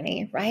healing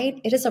journey, right?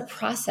 It is a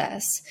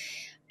process.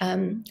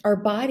 Our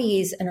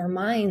bodies and our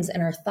minds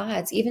and our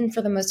thoughts, even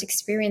for the most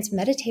experienced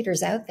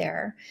meditators out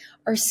there,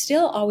 are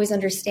still always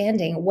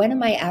understanding, when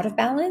am I out of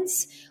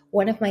balance?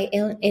 When am I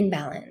in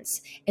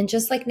balance? And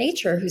just like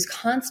nature, who's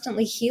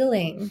constantly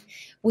healing,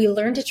 we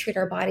learn to treat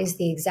our bodies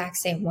the exact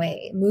same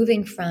way,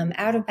 moving from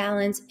out of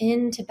balance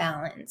into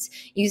balance,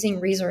 using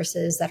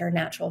resources that are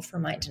natural for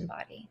mind and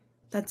body.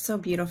 That's so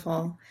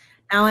beautiful.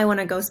 Now I want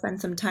to go spend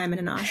some time in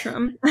an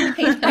ashram.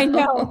 I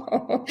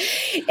know.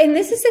 And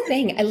this is the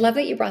thing. I love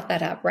that you brought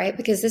that up, right?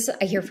 Because this,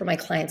 I hear from my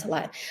clients a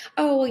lot.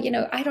 Oh,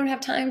 well, I don't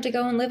have time to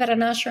go and live at an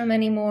ashram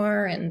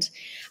anymore. And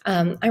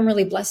I'm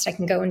really blessed I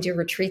can go and do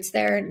retreats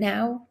there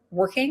now,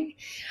 working.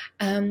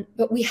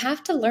 But we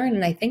have to learn.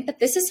 And I think that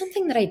this is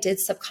something that I did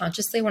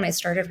subconsciously when I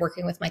started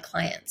working with my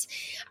clients.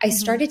 I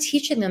started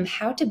teaching them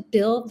how to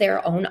build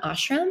their own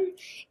ashram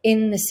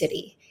in the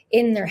city,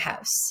 in their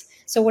house.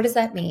 So what does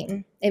that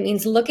mean? It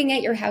means looking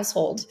at your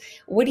household.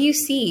 What do you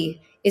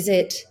see? Is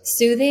it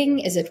soothing?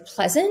 Is it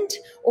pleasant?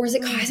 Or is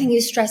it causing you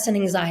stress and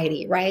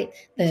anxiety, right?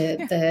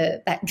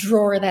 That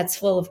drawer that's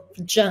full of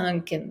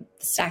junk and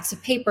stacks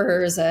of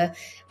papers.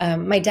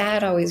 My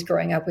dad always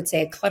growing up would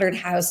say a cluttered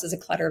house is a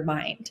cluttered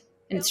mind.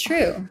 And it's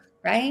true,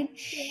 right?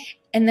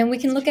 And then we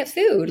can look at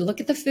food. Look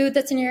at the food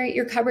that's in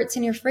your cupboards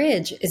in your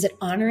fridge. Is it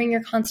honoring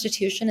your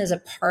constitution? Is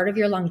it part of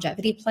your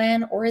longevity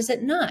plan, or is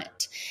it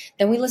not?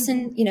 Then we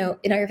listen,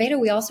 in Ayurveda,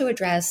 we also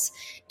address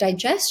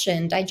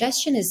digestion.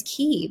 Digestion is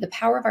key, the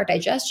power of our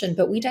digestion,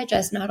 but we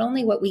digest not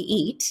only what we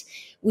eat,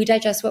 we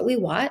digest what we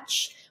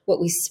watch,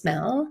 what we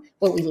smell,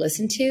 what we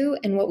listen to,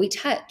 and what we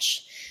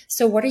touch.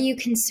 So what are you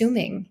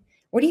consuming?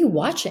 What are you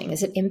watching?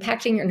 Is it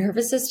impacting your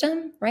nervous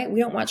system, right? We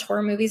don't watch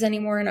horror movies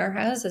anymore in our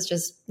house.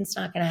 It's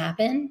not going to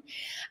happen.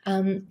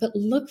 But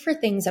look for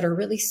things that are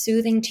really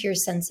soothing to your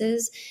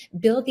senses.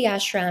 Build the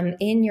ashram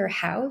in your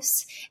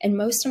house. And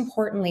most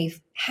importantly,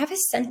 have a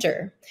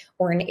center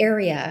or an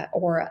area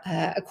or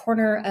a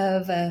corner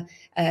of a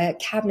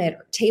cabinet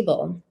or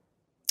table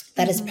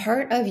that is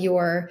part of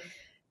your,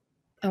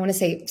 I want to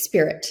say,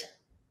 spirit,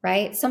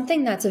 right?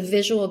 Something that's a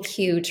visual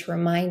cue to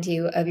remind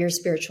you of your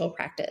spiritual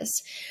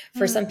practice.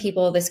 For some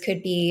people, this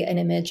could be an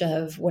image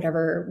of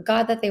whatever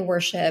God that they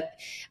worship.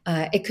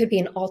 It could be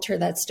an altar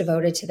that's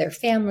devoted to their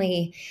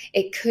family.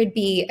 It could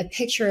be a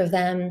picture of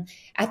them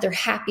at their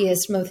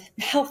happiest, most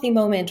healthy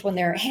moment when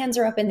their hands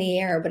are up in the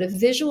air, but a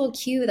visual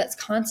cue that's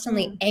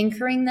constantly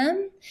anchoring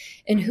them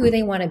in who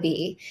they want to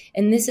be.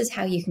 And this is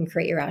how you can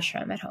create your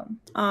ashram at home.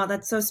 Oh,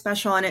 that's so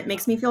special. And it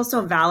makes me feel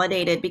so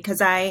validated because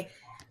I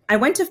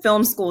went to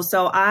film school,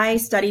 so I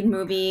studied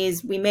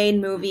movies, we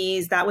made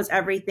movies, that was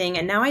everything.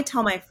 And now I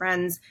tell my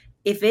friends,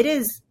 if it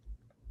is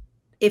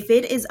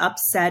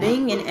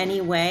upsetting in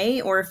any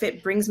way, or if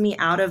it brings me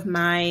out of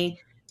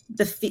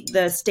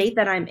the state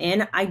that I'm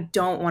in, I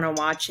don't want to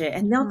watch it.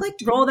 And they'll like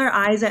roll their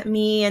eyes at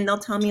me and they'll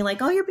tell me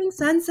like, oh, you're being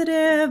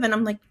sensitive. And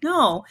I'm like,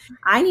 no,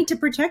 I need to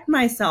protect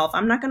myself.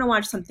 I'm not going to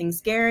watch something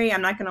scary.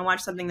 I'm not going to watch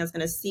something that's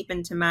going to seep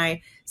into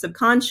my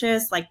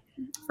subconscious. Like,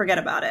 forget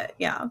about it.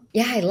 Yeah.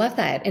 Yeah, I love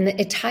that. And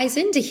it ties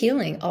into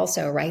healing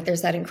also, right?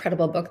 There's that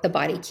incredible book, The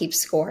Body Keeps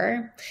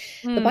Score.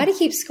 The body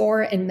keeps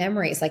score in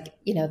memories. Like,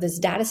 this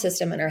data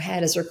system in our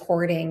head is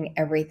recording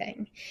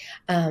everything.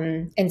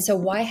 And so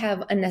why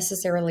have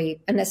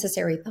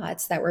unnecessary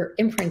thoughts that were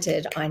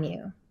imprinted on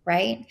you,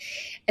 right?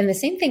 And the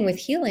same thing with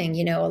healing.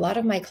 A lot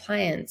of my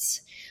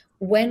clients,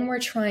 when we're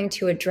trying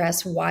to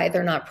address why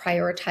they're not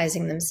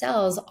prioritizing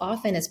themselves,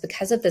 often it's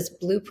because of this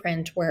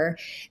blueprint where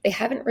they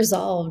haven't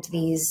resolved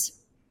these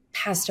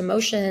past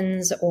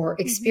emotions or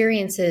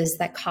experiences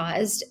that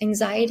caused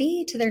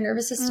anxiety to their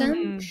nervous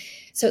system.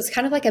 So it's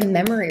kind of like a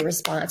memory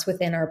response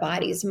within our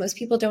bodies. Most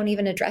people don't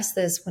even address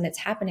this when it's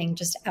happening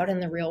just out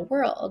in the real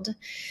world.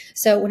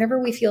 So whenever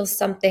we feel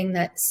something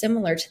that's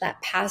similar to that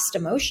past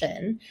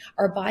emotion,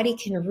 our body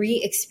can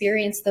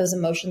re-experience those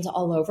emotions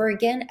all over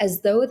again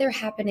as though they're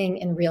happening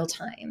in real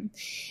time.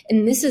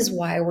 And this is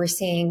why we're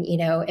seeing,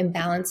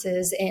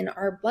 imbalances in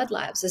our blood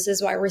labs. This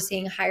is why we're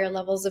seeing higher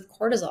levels of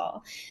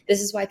cortisol. This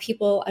is why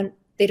people,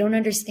 they don't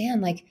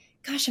understand, like,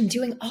 gosh, I'm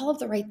doing all of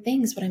the right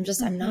things, but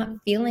I'm not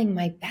feeling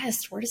my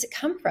best. Where does it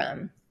come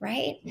from?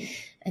 Right.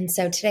 And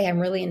so today I'm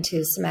really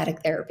into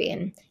somatic therapy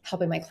and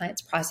helping my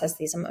clients process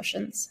these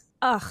emotions.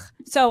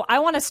 So I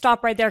want to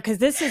stop right there because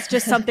this is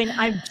just something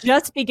I'm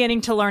just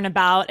beginning to learn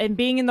about and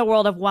being in the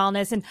world of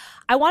wellness. And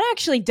I want to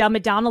actually dumb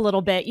it down a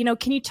little bit.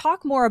 Can you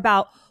talk more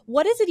about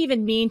what does it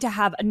even mean to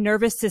have a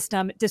nervous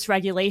system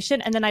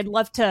dysregulation? And then I'd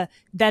love to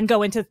then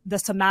go into the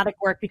somatic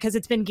work because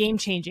it's been game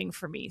changing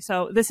for me.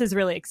 So this is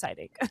really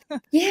exciting.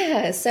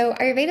 Yeah. So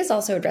Ayurveda's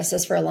also addressed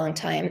this for a long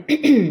time.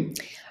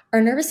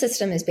 Our nervous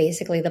system is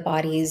basically the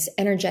body's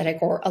energetic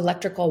or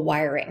electrical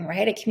wiring,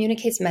 right? It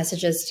communicates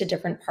messages to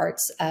different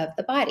parts of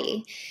the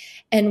body.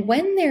 And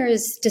when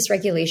there's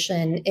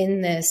dysregulation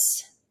in this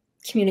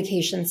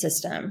communication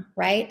system,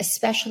 right,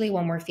 especially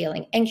when we're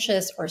feeling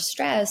anxious or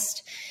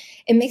stressed,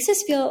 it makes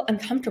us feel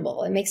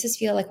uncomfortable. It makes us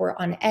feel like we're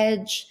on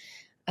edge.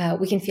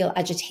 We can feel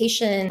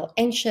agitation,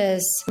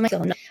 anxious,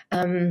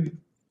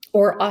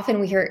 or often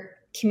we hear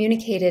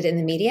communicated in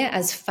the media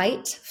as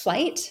fight,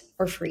 flight,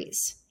 or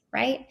freeze,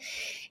 right?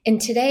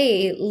 And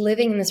today,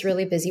 living in this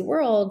really busy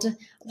world,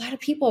 a lot of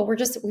people,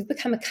 we've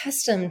become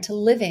accustomed to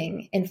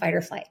living in fight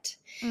or flight.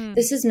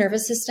 This is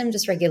nervous system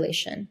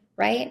dysregulation,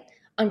 right?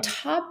 On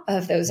top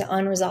of those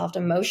unresolved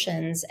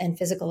emotions and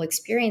physical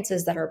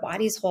experiences that our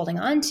body's holding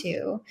on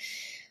to,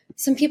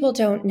 some people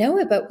don't know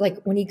it, but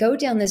like when you go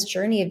down this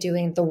journey of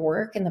doing the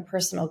work and the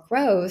personal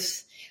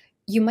growth,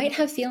 you might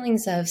have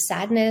feelings of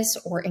sadness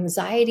or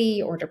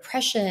anxiety or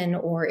depression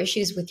or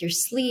issues with your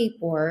sleep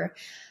or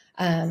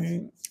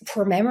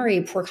poor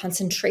memory, poor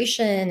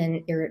concentration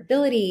and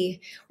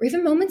irritability, or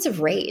even moments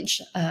of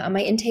rage. On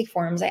my intake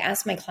forms, I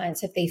ask my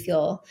clients if they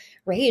feel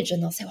rage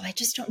and they'll say, well, I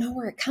just don't know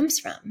where it comes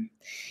from.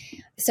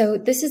 So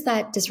this is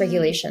that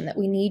dysregulation that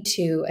we need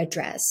to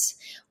address.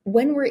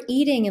 When we're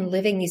eating and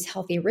living these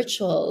healthy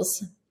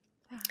rituals,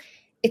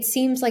 it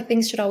seems like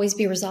things should always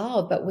be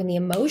resolved. But when the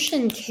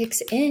emotion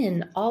kicks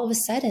in, all of a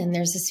sudden,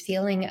 there's this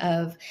feeling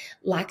of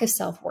lack of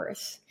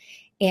self-worth.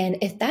 And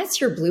if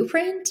that's your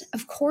blueprint,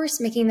 of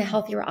course, making the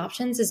healthier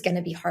options is going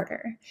to be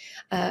harder.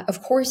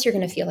 Of course, you're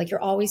going to feel like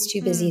you're always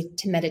too busy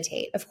to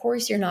meditate. Of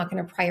course, you're not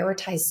going to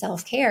prioritize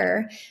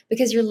self-care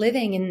because you're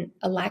living in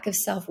a lack of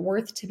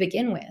self-worth to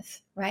begin with,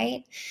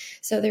 right?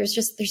 So there's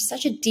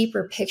such a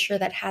deeper picture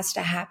that has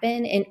to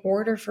happen in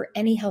order for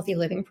any healthy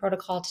living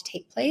protocol to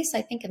take place,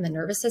 I think, in the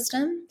nervous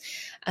system,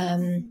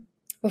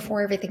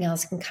 before everything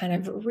else can kind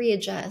of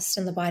readjust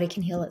and the body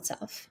can heal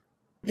itself.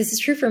 This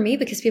is true for me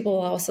because people will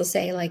also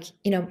say like,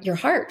 your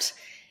heart,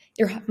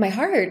 my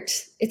heart,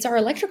 it's our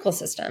electrical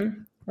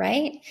system,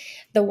 right?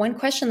 The one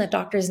question that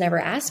doctors never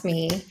ask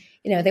me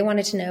They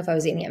wanted to know if I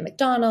was eating at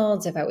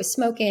McDonald's, if I was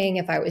smoking,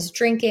 if I was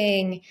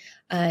drinking,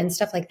 and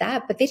stuff like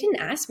that. But they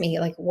didn't ask me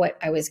like what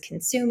I was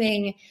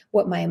consuming,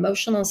 what my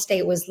emotional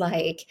state was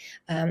like,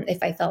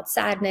 if I felt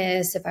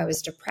sadness, if I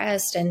was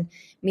depressed. And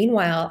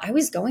meanwhile, I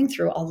was going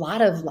through a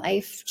lot of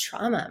life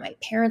trauma. My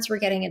parents were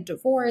getting a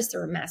divorce.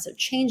 There were massive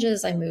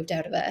changes. I moved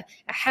out of a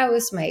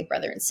house. My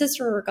brother and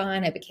sister were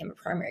gone. I became a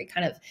primary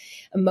kind of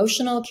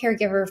emotional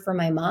caregiver for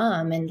my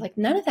mom. And like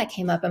none of that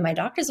came up in my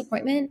doctor's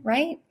appointment,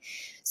 right?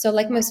 So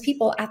like most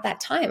people at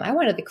that time, I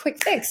wanted the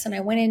quick fix and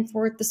I went in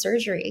for the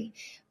surgery.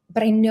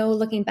 But I know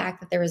looking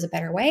back that there was a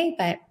better way,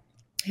 but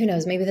who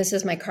knows, maybe this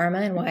is my karma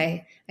and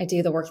why I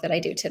do the work that I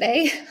do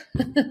today.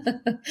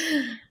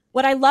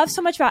 What I love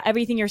so much about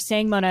everything you're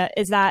saying, Mona,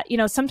 is that,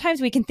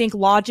 sometimes we can think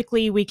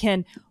logically, we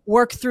can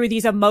work through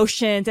these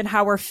emotions and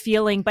how we're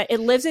feeling, but it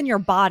lives in your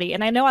body.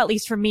 And I know, at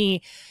least for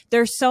me,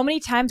 there's so many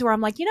times where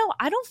I'm like,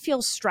 I don't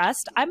feel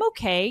stressed. I'm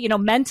okay,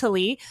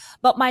 mentally,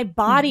 but my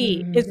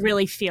body is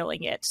really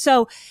feeling it.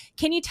 So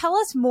can you tell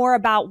us more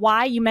about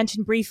why you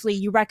mentioned briefly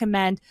you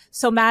recommend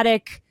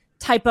somatic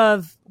type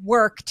of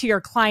work to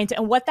your clients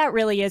and what that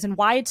really is and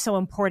why it's so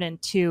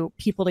important to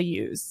people to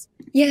use?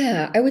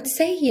 Yeah, I would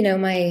say,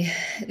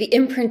 the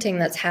imprinting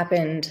that's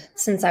happened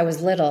since I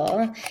was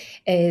little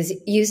is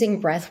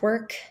using breath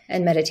work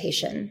and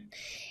meditation.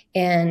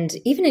 And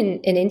even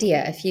in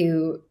India, if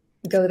you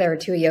go there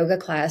to a yoga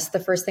class, the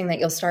first thing that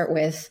you'll start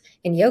with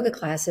in yoga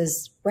class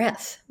is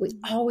breath. We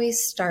always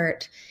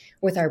start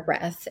with our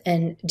breath.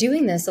 And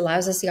doing this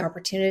allows us the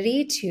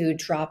opportunity to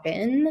drop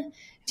in,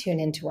 tune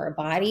into our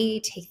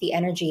body, take the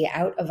energy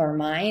out of our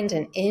mind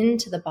and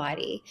into the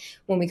body.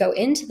 When we go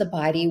into the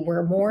body,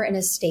 we're more in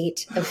a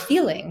state of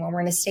feeling. When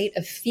we're in a state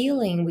of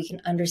feeling, we can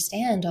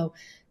understand, oh,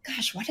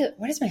 gosh, why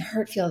does my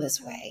heart feel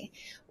this way?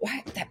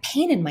 Why that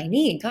pain in my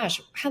knee?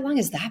 Gosh, how long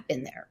has that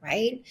been there,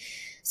 right?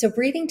 So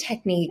breathing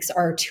techniques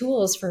are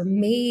tools for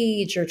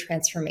major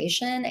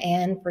transformation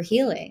and for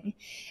healing.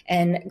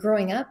 And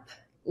growing up,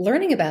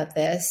 learning about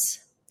this,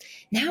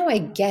 now I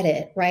get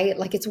it, right?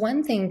 Like it's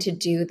one thing to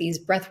do these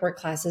breathwork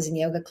classes and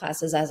yoga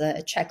classes as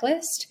a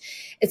checklist.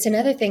 It's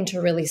another thing to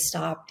really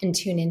stop and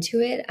tune into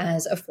it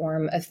as a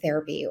form of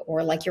therapy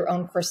or like your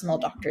own personal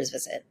doctor's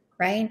visit,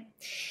 right?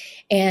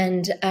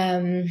 And,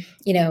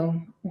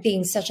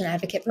 being such an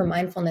advocate for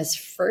mindfulness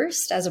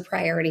first as a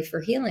priority for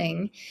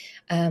healing,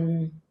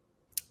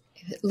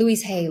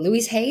 Louise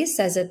Hay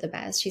says it the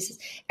best. She says,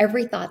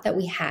 every thought that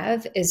we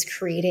have is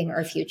creating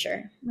our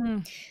future.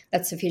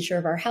 That's the future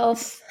of our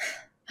health,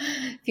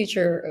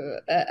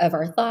 future of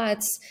our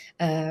thoughts,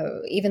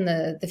 even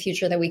the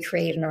future that we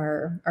create in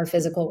our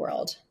physical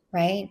world,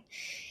 right?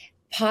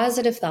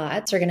 Positive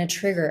thoughts are going to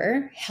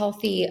trigger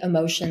healthy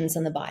emotions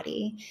in the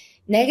body.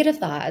 Negative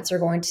thoughts are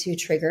going to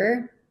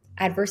trigger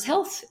adverse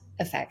health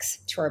effects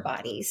to our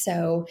body.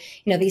 So,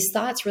 these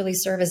thoughts really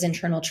serve as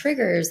internal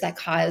triggers that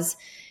cause,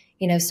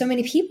 so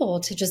many people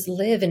to just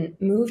live and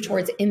move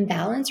towards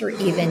imbalance or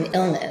even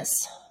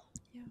illness.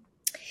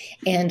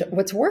 And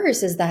what's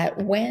worse is that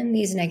when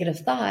these negative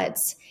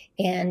thoughts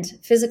and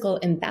physical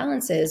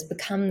imbalances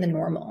become the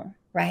normal,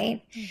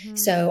 right?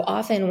 So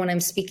often when I'm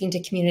speaking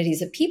to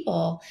communities of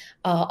people,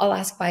 I'll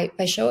ask by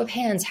show of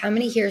hands, how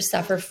many here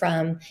suffer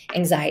from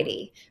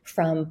anxiety,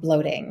 from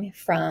bloating,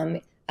 from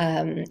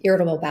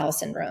irritable bowel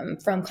syndrome,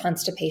 from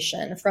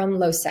constipation, from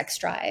low sex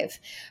drive,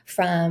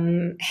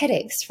 from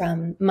headaches,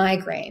 from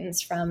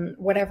migraines, from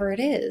whatever it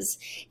is.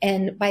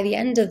 And by the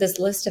end of this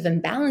list of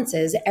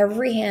imbalances,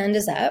 every hand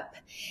is up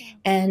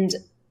and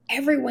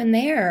everyone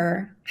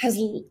there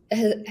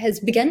has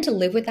begun to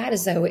live with that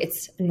as though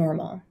it's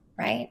normal,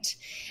 right?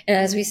 And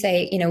as we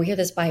say, we hear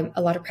this by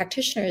a lot of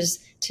practitioners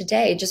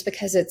today, just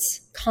because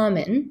it's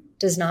common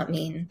does not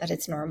mean that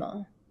it's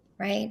normal,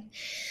 right?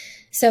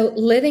 So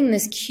living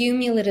this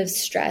cumulative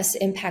stress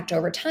impact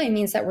over time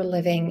means that we're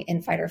living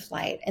in fight or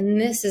flight. And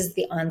this is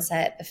the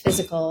onset of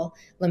physical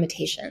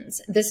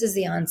limitations. This is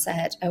the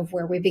onset of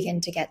where we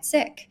begin to get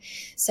sick.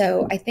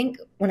 So I think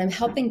when I'm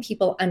helping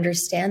people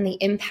understand the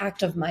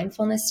impact of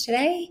mindfulness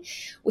today,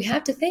 we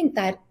have to think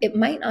that it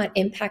might not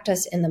impact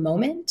us in the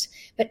moment,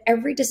 but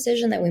every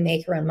decision that we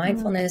make around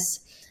mindfulness,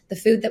 the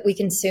food that we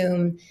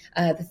consume,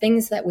 the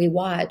things that we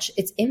watch,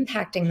 it's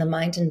impacting the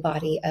mind and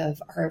body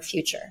of our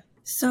future.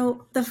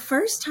 So the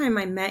first time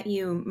I met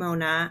you,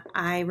 Mona,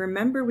 I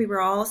remember we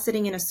were all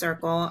sitting in a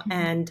circle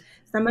and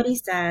somebody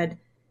said,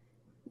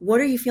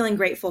 what are you feeling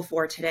grateful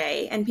for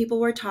today? And people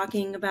were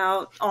talking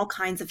about all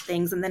kinds of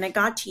things. And then it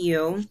got to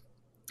you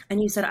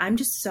and you said, I'm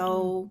just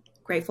so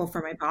grateful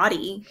for my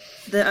body,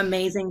 the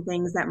amazing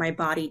things that my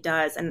body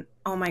does. And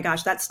oh my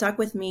gosh, that stuck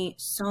with me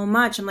so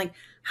much. I'm like,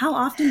 how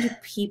often do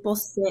people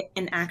sit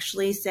and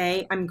actually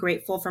say, I'm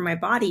grateful for my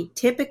body?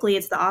 Typically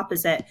it's the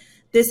opposite.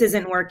 This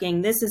isn't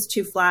working. This is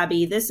too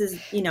flabby. This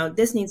is,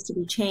 this needs to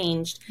be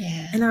changed.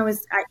 Yeah. And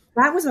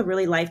that was a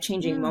really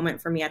life-changing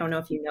moment for me. I don't know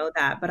if you know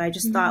that, but I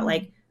just thought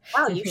like,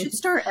 wow, you should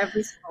start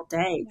every single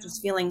day just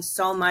feeling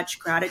so much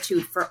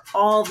gratitude for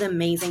all the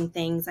amazing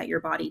things that your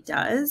body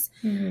does.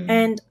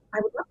 And I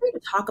would love for you to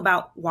talk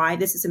about why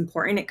this is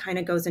important. It kind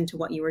of goes into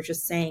what you were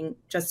just saying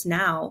just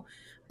now.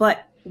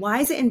 but why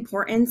is it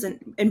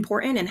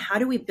important and how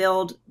do we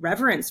build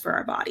reverence for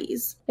our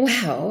bodies?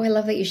 Wow, I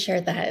love that you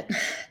shared that.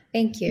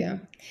 Thank you.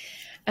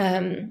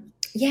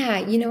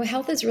 Yeah,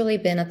 health has really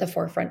been at the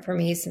forefront for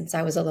me since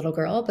I was a little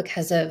girl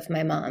because of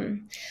my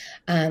mom.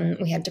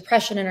 We had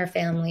depression in our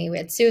family, we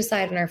had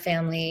suicide in our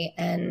family,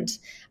 and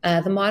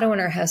the motto in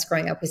our house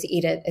growing up was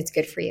eat it, it's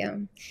good for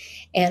you.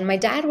 And my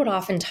dad would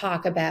often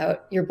talk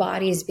about your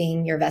bodies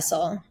being your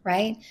vessel,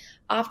 right?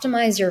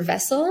 Optimize your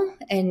vessel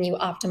and you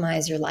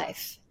optimize your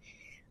life.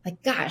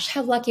 Like, gosh,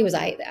 how lucky was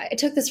I? I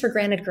took this for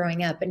granted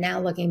growing up, but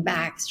now looking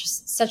back, it's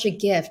just such a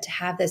gift to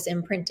have this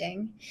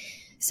imprinting.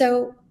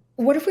 So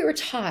what if we were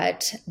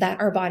taught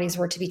that our bodies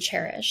were to be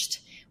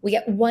cherished? We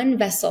get one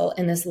vessel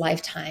in this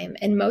lifetime,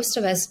 and most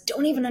of us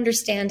don't even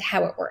understand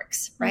how it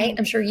works, right?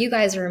 I'm sure you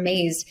guys are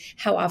amazed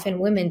how often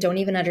women don't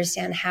even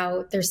understand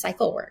how their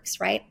cycle works,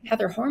 right? How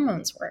their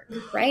hormones work,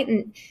 right?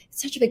 And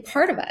it's such a big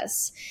part of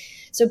us.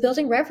 So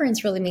building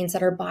reverence really means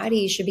that our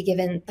bodies should be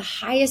given the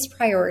highest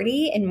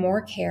priority and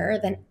more care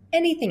than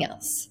anything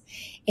else.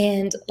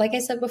 And like I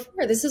said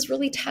before, this is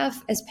really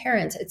tough as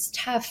parents. It's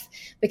tough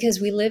because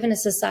we live in a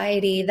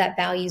society that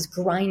values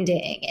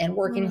grinding and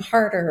working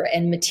harder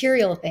and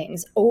material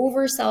things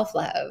over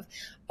self-love,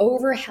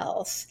 over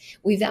health.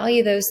 We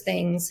value those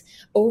things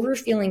over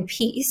feeling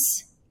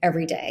peace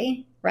every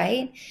day,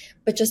 right?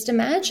 But just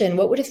imagine,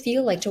 what would it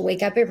feel like to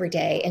wake up every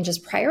day and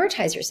just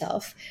prioritize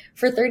yourself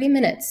for 30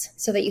 minutes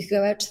so that you could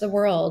go out to the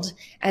world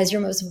as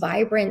your most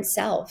vibrant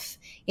self,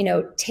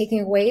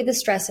 taking away the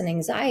stress and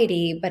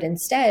anxiety, but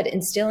instead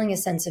instilling a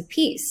sense of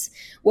peace.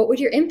 What would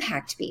your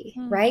impact be,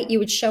 right? You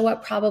would show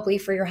up probably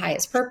for your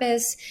highest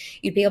purpose.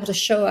 You'd be able to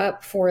show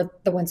up for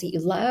the ones that you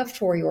love,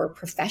 for your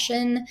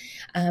profession.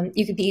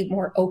 You could be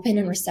more open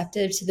and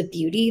receptive to the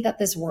beauty that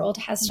this world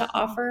has to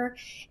offer,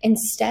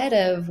 instead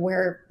of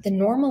where the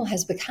normal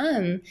has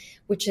become,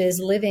 which is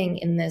living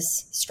in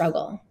this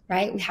struggle,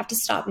 right? We have to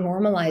stop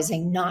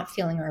normalizing not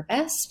feeling our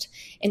best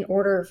in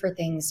order for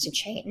things to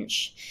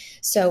change.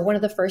 So one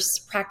of the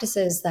first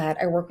practices that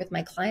I work with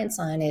my clients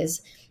on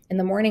is in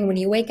the morning when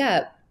you wake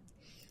up,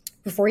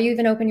 before you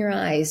even open your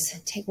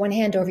eyes, take one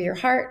hand over your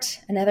heart,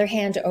 another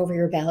hand over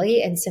your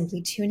belly, and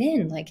simply tune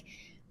in. Like,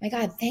 my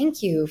God,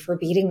 thank you for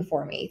beating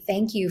for me.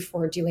 Thank you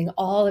for doing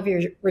all of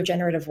your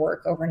regenerative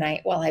work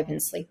overnight while I've been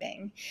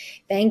sleeping.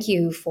 Thank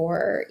you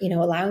for,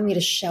 allowing me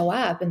to show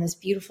up in this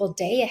beautiful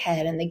day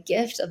ahead and the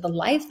gift of the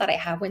life that I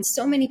have when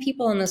so many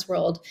people in this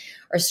world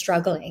are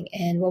struggling.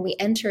 And when we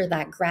enter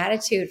that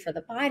gratitude for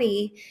the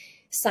body,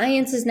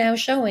 science is now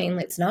showing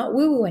it's not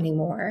woo-woo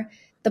anymore.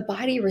 The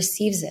body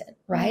receives it,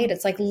 right?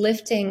 It's like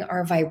lifting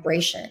our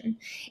vibration.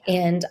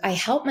 And I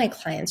help my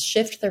clients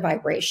shift their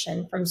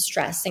vibration from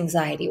stress,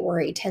 anxiety,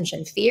 worry,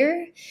 tension,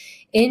 fear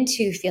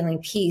into feeling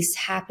peace,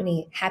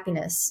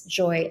 happiness,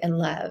 joy, and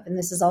love. And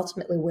this is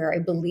ultimately where I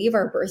believe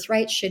our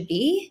birthright should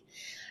be.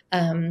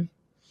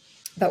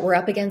 But we're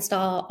up against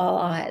all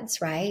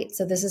odds, right?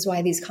 So this is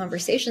why these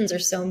conversations are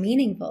so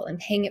meaningful, and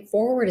paying it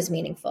forward is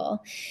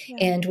meaningful. Yeah.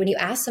 And when you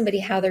ask somebody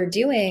how they're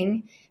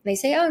doing, and they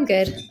say, oh, I'm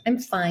good, I'm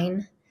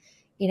fine.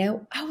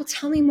 Oh, well,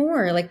 tell me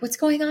more. Like, what's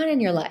going on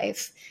in your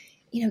life?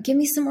 Give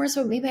me some more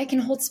so maybe I can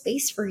hold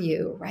space for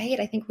you, right?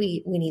 I think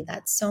we need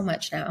that so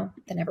much now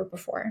than ever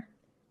before.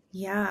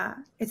 Yeah.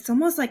 It's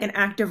almost like an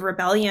act of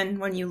rebellion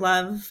when you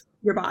love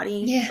your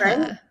body, yeah.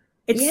 right?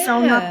 It's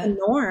so not the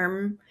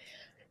norm.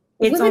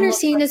 Women are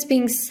seen as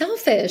being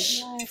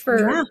selfish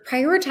for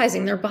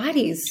prioritizing their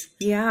bodies.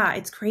 Yeah,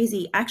 it's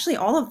crazy. Actually,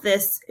 all of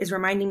this is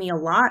reminding me a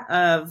lot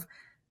of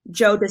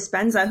Joe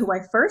Dispenza, who I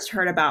first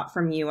heard about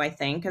from you, I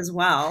think, as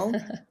well.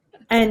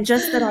 And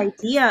just that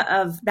idea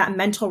of that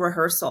mental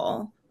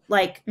rehearsal,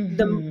 like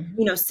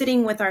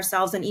sitting with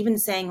ourselves and even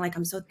saying like,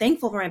 I'm so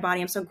thankful for my body.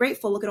 I'm so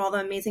grateful. Look at all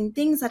the amazing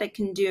things that it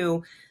can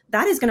do.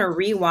 That is going to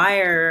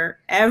rewire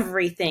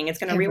everything. It's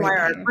going to rewire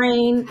our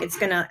brain. It's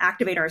going to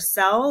activate our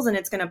cells, and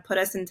it's going to put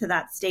us into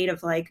that state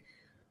of like,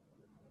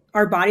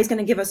 our body's going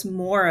to give us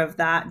more of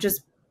that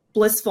just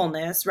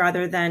blissfulness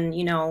rather than,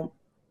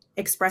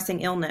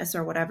 expressing illness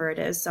or whatever it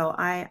is. So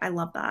I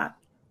love that.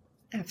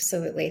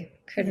 Absolutely.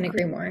 Couldn't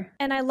agree more.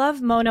 And I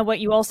love, Mona, what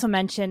you also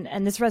mentioned,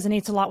 and this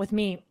resonates a lot with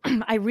me.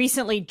 I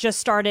recently just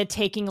started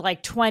taking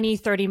like 20,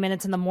 30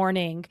 minutes in the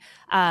morning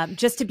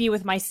just to be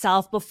with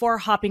myself before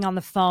hopping on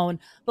the phone,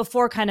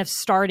 before kind of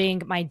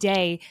starting my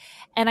day.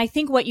 And I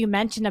think what you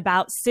mentioned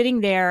about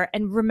sitting there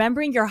and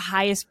remembering your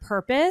highest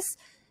purpose,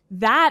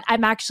 that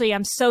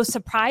I'm so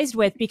surprised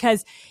with,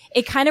 because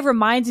it kind of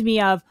reminds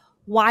me of,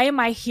 why am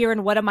I here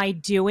and what am I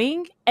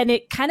doing? And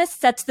it kind of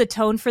sets the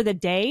tone for the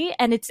day.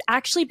 And it's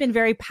actually been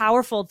very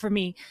powerful for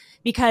me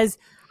because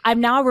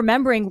I'm now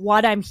remembering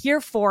what I'm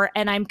here for.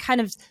 And I'm kind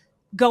of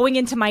going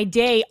into my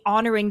day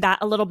honoring that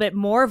a little bit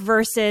more,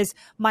 versus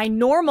my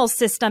normal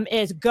system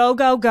is go,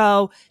 go,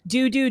 go,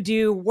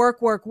 do,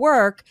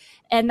 work.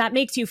 And that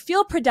makes you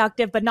feel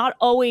productive, but not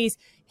always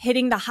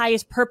hitting the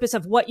highest purpose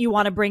of what you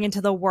want to bring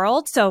into the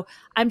world. So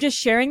I'm just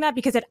sharing that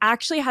because it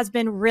actually has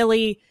been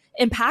really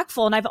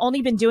impactful. And I've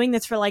only been doing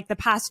this for like the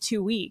past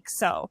 2 weeks.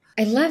 So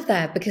I love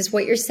that, because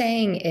what you're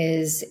saying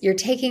is you're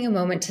taking a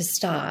moment to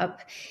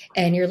stop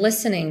and you're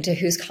listening to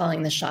who's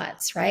calling the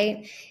shots,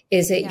 right?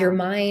 Is it your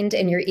mind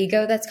and your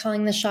ego that's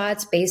calling the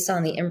shots based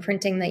on the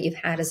imprinting that you've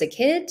had as a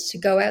kid to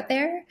go out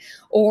there?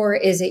 Or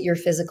is it your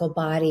physical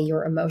body,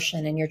 your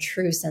emotion, and your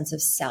true sense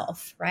of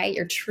self, right?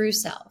 Your true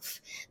self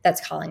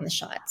that's calling the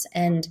shots.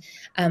 And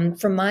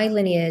from my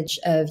lineage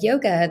of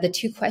yoga, the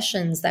two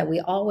questions that we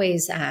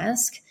always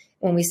ask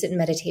when we sit in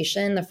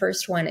meditation, the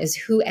first one is,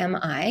 who am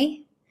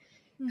I?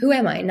 Who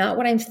am I? Not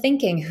what I'm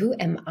thinking. Who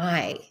am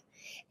I?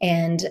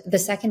 And the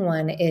second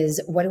one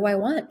is, what do I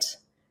want?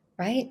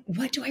 Right?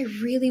 What do I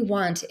really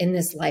want in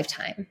this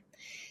lifetime?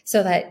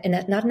 So that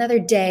not another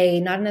day,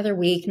 not another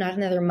week, not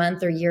another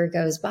month or year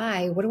goes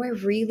by. What do I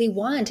really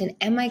want? And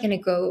am I going to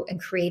go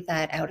and create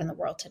that out in the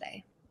world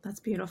today? That's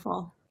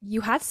beautiful.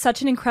 You had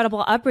such an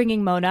incredible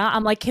upbringing, Mona.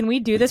 I'm like, can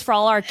we do this for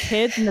all our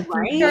kids in the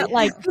future?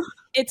 Like,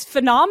 it's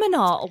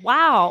phenomenal.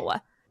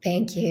 Wow.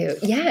 Thank you.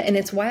 Yeah. And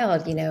it's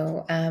wild,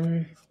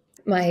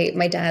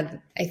 my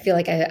dad, I feel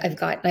like I've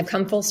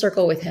come full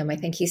circle with him. I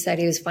think he said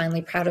he was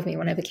finally proud of me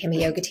when I became a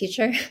yoga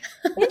teacher.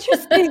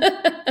 Interesting.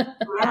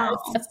 Wow.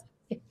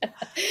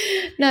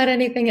 Not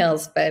anything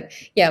else, but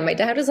yeah, my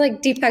dad was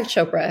like Deepak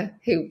Chopra,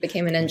 who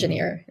became an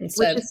engineer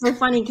instead. Which is so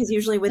funny, because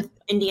usually with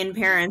Indian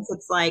parents,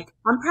 it's like,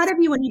 I'm proud of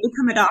you when you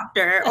become a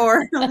doctor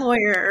or a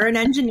lawyer or an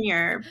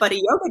engineer, but a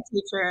yoga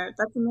teacher,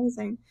 that's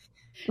amazing.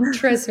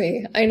 Trust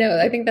me, I know.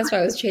 I think that's why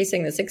I was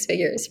chasing the 6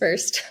 figures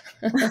first.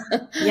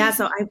 Yeah,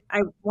 so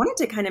I wanted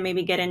to kind of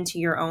maybe get into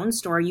your own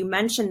story. You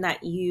mentioned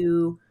that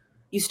you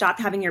stopped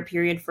having your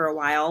period for a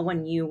while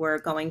when you were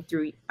going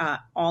through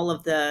all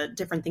of the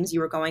different things you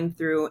were going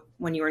through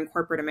when you were in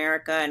corporate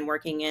America and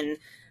working in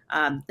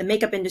the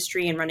makeup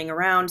industry and running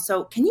around.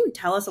 So can you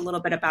tell us a little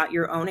bit about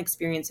your own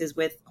experiences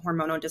with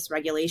hormonal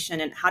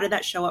dysregulation, and how did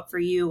that show up for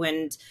you?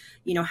 And,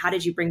 how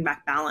did you bring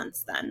back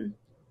balance then?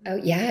 Oh,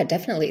 yeah,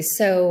 definitely.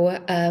 So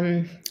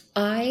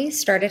I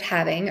started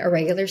having a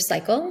regular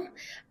cycle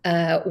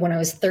when I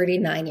was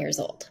 39 years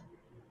old.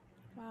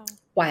 Wow.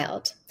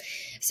 Wild.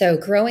 So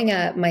growing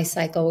up, my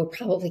cycle would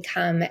probably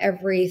come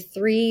every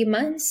 3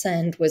 months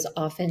and was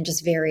often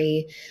just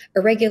very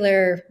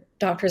irregular.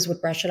 Doctors would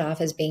brush it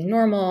off as being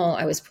normal.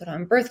 I was put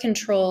on birth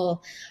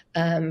control.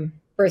 God,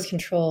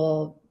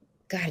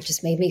 it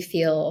just made me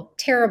feel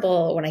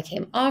terrible. When I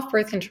came off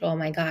birth control,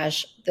 my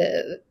gosh,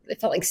 it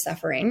felt like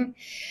suffering.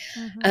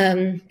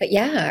 But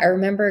yeah, I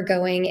remember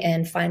going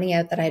and finding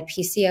out that I had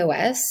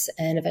PCOS,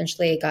 and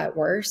eventually it got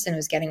worse and it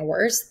was getting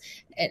worse.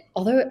 And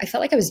although I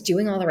felt like I was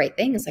doing all the right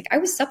things, like I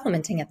was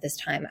supplementing at this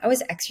time. I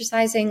was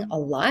exercising a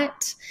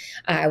lot.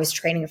 I was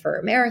training for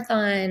a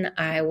marathon.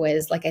 I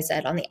was, like I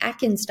said, on the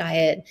Atkins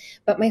diet,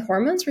 but my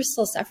hormones were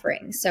still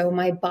suffering. So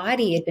my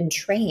body had been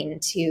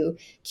trained to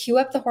cue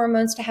up the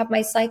hormones to have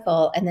my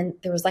cycle. And then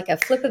there was like a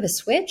flip of a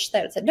switch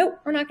that said, nope,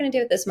 we're not going to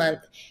do it this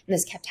month. And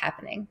this kept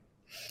happening.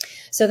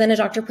 So then a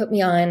doctor put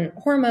me on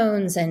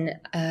hormones and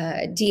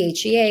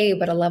DHEA,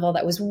 but a level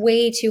that was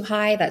way too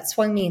high, that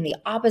swung me in the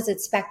opposite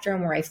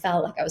spectrum, where I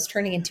felt like I was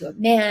turning into a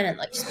man and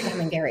like just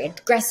becoming very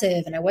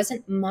aggressive, and I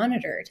wasn't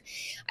monitored.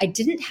 I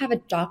didn't have a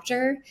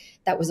doctor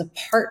that was a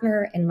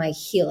partner in my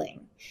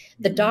healing.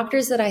 The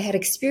doctors that I had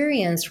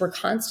experienced were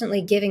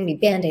constantly giving me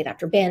Band-Aid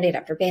after Band-Aid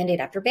after Band-Aid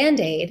after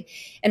Band-Aid,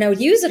 and I would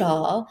use it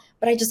all,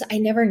 but I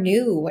never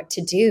knew what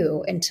to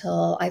do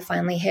until I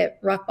finally hit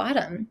rock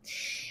bottom.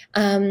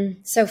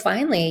 So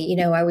finally,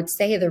 I would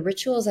say the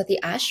rituals at the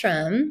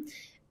ashram,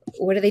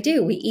 what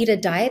do? We eat a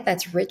diet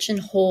that's rich in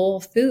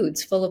whole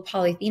foods, full of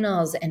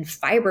polyphenols and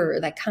fiber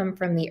that come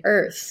from the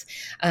earth.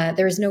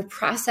 There is no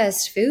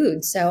processed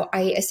food. So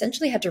I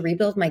essentially had to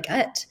rebuild my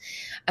gut.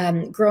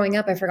 Growing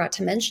up, I forgot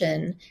to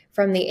mention,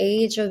 from the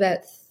age of about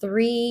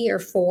 3 or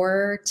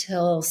 4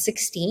 till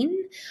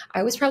 16,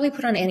 I was probably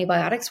put on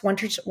antibiotics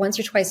once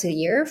or twice a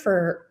year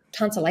for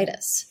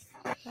tonsillitis.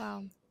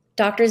 Wow.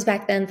 Doctors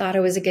back then thought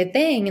it was a good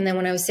thing. And then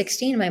when I was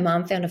 16, my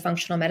mom found a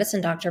functional medicine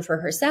doctor for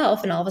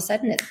herself, and all of a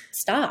sudden it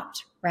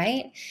stopped,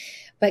 right?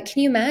 But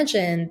can you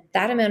imagine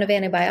that amount of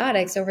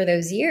antibiotics over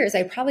those years?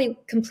 I probably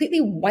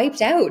completely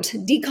wiped out,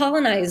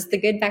 decolonized the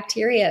good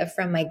bacteria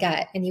from my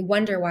gut. And you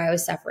wonder why I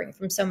was suffering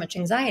from so much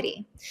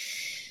anxiety.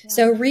 Yeah.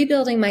 So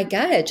rebuilding my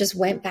gut just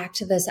went back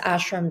to this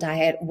ashram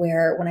diet,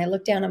 where when I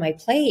looked down at my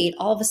plate,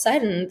 all of a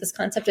sudden this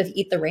concept of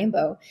eat the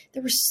rainbow,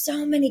 there were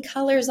so many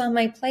colors on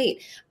my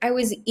plate. I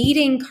was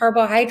eating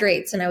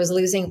carbohydrates and I was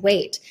losing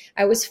weight.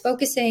 I was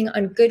focusing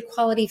on good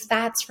quality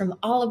fats from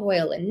olive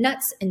oil and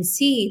nuts and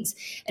seeds.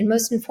 And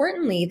most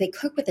importantly, they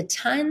cook with a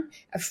ton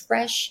of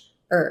fresh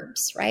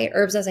herbs, right?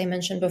 Herbs, as I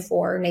mentioned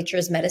before,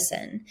 nature's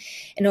medicine.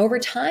 And over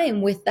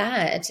time with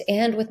that,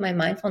 and with my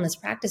mindfulness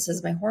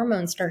practices, my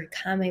hormones started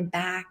coming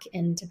back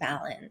into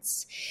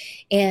balance.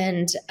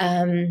 And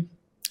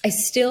I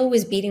still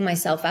was beating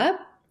myself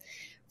up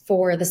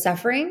for the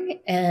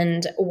suffering.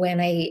 And when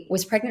I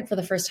was pregnant for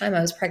the first time,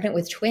 I was pregnant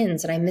with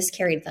twins, and I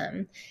miscarried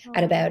them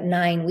at about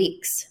 9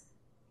 weeks.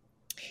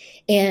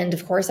 And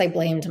of course, I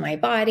blamed my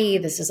body.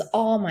 This is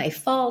all my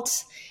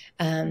fault.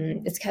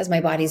 It's because my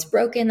body's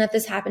broken that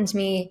this happened to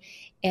me,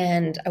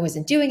 and I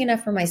wasn't doing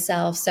enough for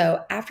myself.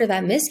 So after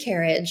that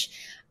miscarriage,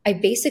 I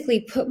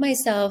basically put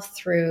myself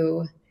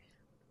through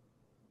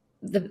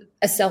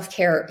a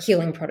self-care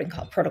healing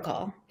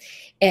protocol.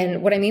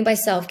 And what I mean by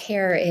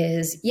self-care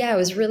is, I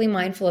was really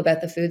mindful about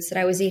the foods that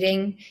I was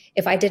eating.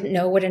 If I didn't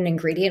know what an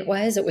ingredient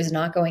was, it was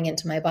not going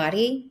into my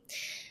body.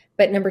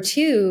 But number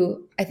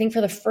two, I think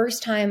for the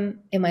first time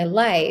in my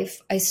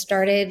life, I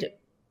started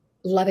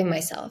loving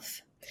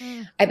myself.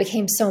 I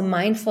became so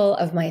mindful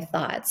of my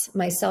thoughts,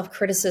 my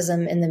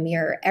self-criticism in the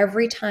mirror.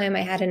 Every time I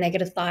had a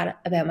negative thought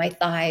about my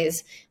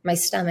thighs, my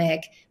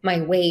stomach,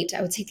 my weight,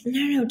 I would say,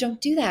 no, don't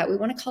do that. We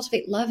want to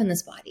cultivate love in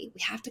this body.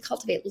 We have to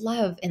cultivate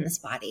love in this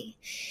body.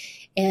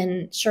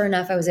 And sure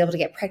enough, I was able to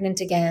get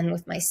pregnant again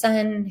with my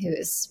son, who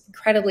is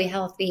incredibly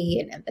healthy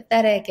and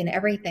empathetic and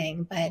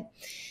everything. But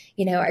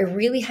I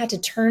really had to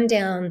turn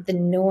down the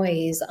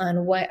noise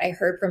on what I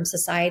heard from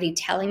society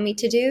telling me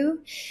to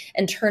do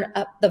and turn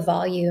up the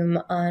volume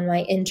on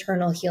my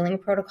internal healing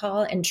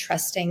protocol and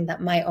trusting that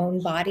my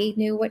own body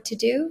knew what to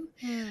do,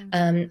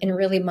 and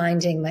really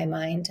minding my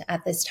mind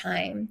at this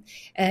time.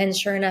 And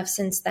sure enough,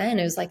 since then,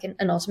 it was like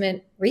an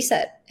ultimate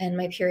reset, and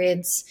my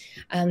periods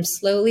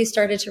slowly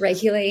started to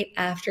regulate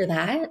after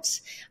that.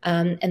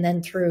 And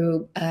then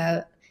through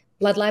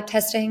blood lab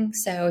testing.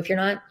 So if you're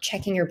not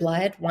checking your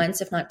blood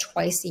once, if not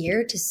twice a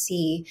year to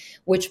see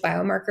which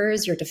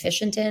biomarkers you're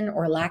deficient in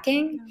or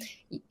lacking,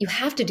 you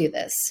have to do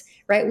this,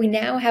 right? We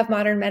now have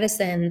modern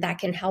medicine that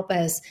can help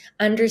us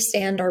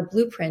understand our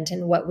blueprint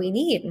and what we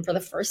need. And for the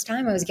first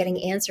time, I was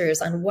getting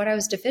answers on what I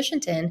was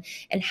deficient in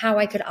and how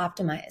I could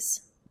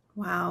optimize.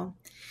 Wow.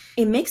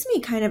 It makes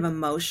me kind of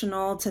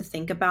emotional to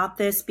think about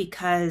this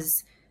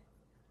because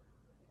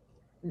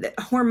the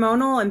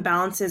hormonal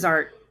imbalances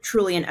are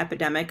truly an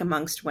epidemic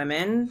amongst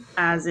women,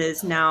 as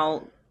is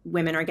now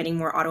women are getting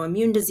more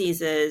autoimmune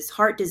diseases,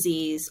 heart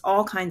disease,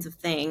 all kinds of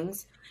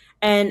things.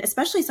 And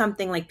especially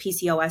something like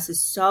PCOS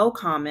is so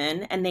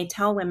common. And they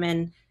tell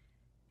women,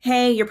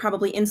 hey, you're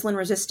probably insulin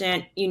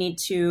resistant. You need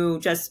to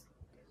just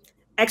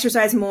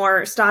exercise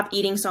more, stop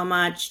eating so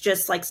much,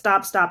 just like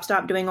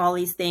stop doing all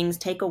these things,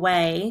 take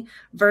away,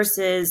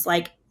 versus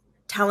like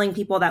telling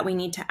people that we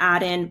need to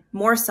add in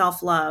more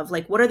self-love.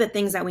 Like, what are the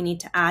things that we need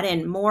to add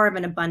in? More of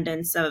an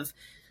abundance of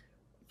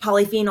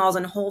polyphenols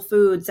and whole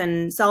foods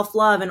and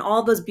self-love and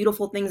all those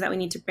beautiful things that we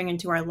need to bring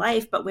into our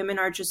life. But women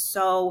are just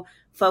so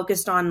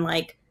focused on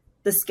like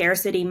the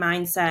scarcity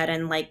mindset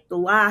and like the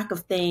lack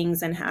of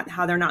things and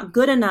how they're not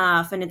good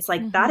enough. And it's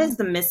like, that is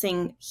the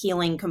missing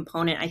healing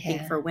component, I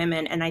think, for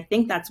women. And I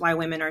think that's why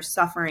women are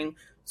suffering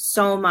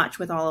so much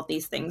with all of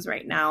these things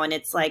right now. And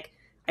it's like,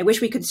 I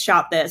wish we could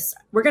shout this.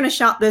 We're going to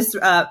shout this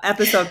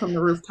episode from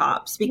the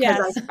rooftops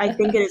because I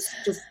think it is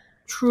just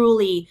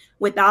truly,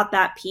 without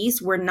that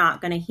piece, we're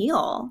not going to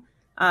heal.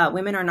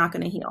 Women are not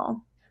going to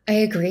heal. I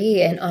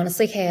agree. And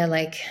honestly,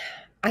 Kaya,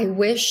 I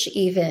wish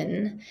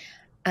even,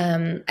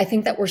 I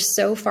think that we're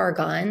so far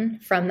gone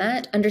from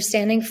that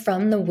understanding,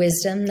 from the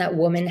wisdom that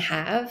women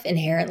have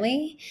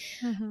inherently.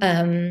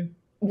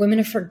 Women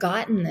have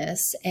forgotten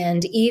this.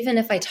 And even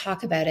if I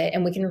talk about it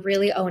and we can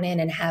really own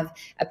in and have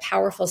a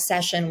powerful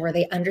session where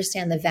they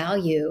understand the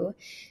value,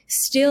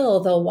 still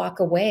they'll walk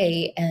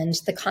away and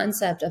the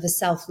concept of a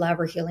self-love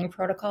or healing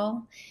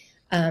protocol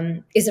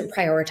isn't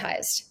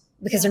prioritized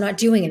because they're not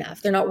doing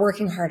enough. They're not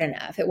working hard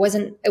enough.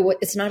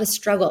 It's not a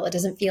struggle. It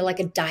doesn't feel like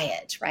a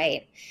diet,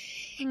 right?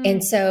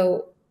 And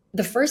so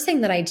the first thing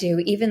that I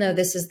do, even though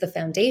this is the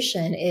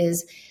foundation,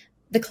 is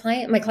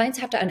my clients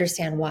have to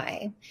understand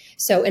why.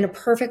 So in a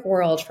perfect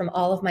world, from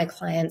all of my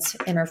clients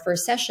in our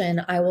first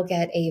session, I will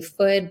get a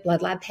FOOD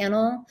blood lab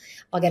panel.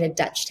 I'll get a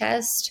Dutch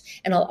test,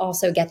 and I'll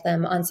also get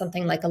them on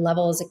something like a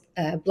levels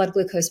blood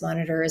glucose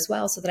monitor as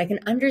well, so that I can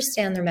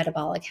understand their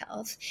metabolic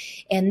health.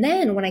 And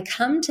then when I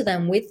come to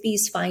them with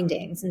these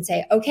findings and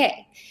say,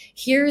 okay,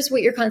 here's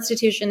what your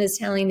constitution is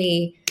telling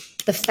me,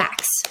 the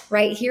facts,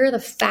 right? Here are the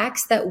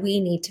facts that we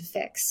need to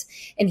fix.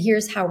 And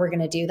here's how we're going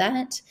to do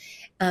that.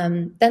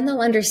 Then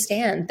they'll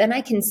understand. Then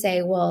I can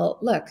say, well,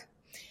 look,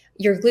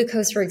 your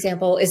glucose, for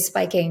example, is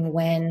spiking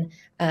when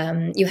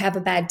you have a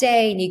bad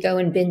day and you go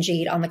and binge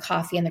eat on the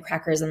coffee and the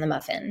crackers and the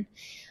muffin.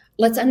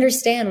 Let's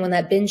understand when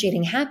that binge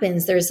eating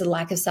happens, there's a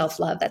lack of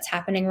self-love that's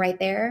happening right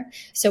there.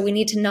 So we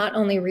need to not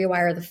only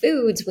rewire the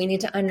foods, we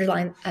need to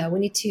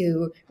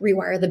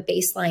rewire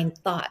the baseline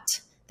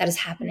thought that is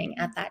happening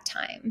at that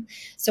time.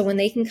 So when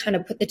they can kind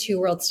of put the two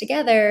worlds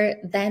together,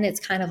 then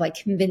it's kind of like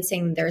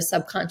convincing their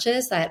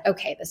subconscious that,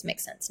 okay, this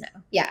makes sense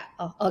now. Yeah,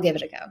 I'll give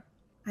it a go.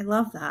 I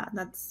love that.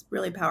 That's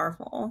really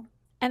powerful.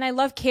 And I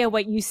love, Kaya,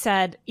 what you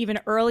said even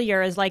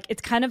earlier is like,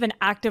 it's kind of an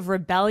act of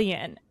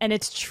rebellion. And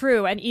it's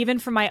true. And even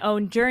from my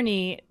own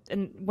journey,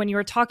 and when you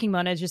were talking,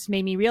 Mona, it just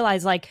made me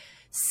realize like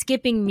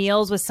skipping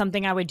meals was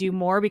something I would do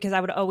more because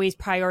I would always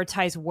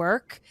prioritize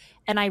work.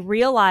 And I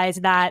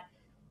realized that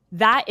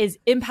is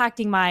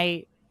impacting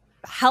my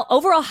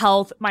overall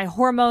health, my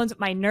hormones,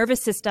 my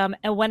nervous system.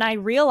 And when I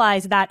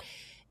realized that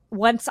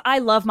once I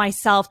love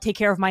myself, take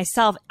care of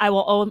myself, I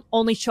will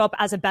only show up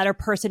as a better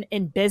person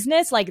in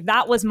business. Like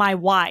that was my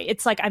why.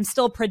 It's like, I'm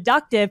still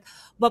productive,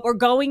 but we're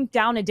going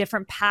down a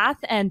different path.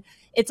 And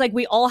it's like,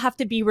 we all have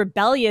to be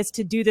rebellious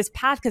to do this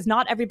path because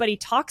not everybody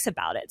talks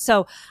about it.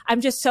 So I'm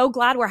just so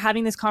glad we're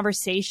having this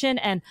conversation,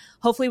 and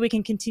hopefully we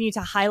can continue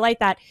to highlight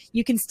that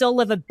you can still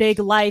live a big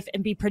life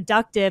and be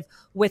productive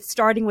with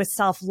starting with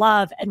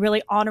self-love and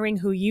really honoring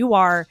who you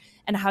are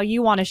and how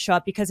you want to show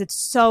up, because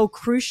it's so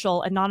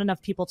crucial and not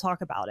enough people talk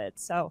about it.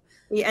 So,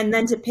 yeah, and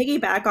then to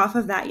piggyback off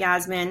of that,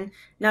 Yasmin,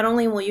 not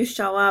only will you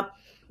show up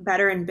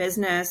better in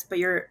business, but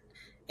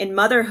in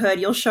motherhood,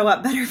 you'll show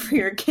up better for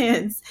your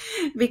kids,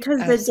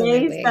 because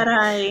Absolutely. the days that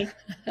I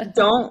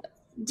don't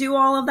do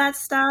all of that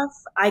stuff,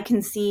 I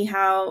can see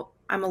how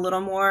I'm a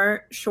little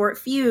more short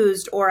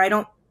fused, or I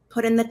don't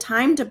put in the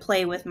time to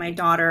play with my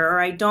daughter, or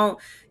I don't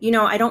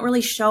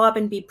really show up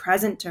and be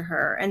present to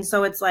her. And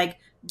so it's like,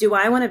 do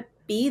I want to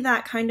be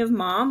that kind of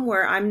mom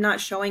where I'm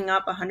not showing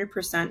up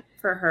 100%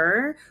 for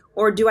her?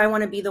 Or do I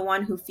want to be the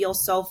one who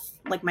feels so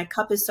like my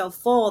cup is so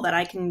full that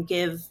I can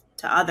give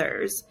to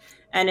others?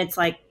 And it's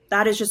like,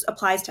 that is just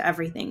applies to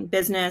everything: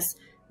 business,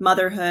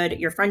 motherhood,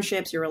 your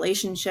friendships, your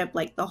relationship,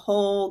 like the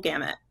whole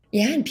gamut.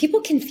 Yeah. And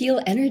people can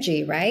feel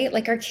energy, right?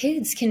 Like our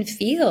kids can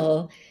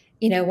feel,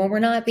 when we're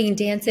not being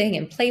dancing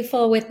and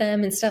playful with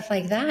them and stuff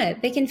like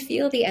that, they can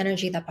feel the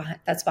energy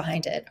that's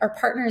behind it. Our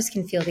partners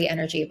can feel the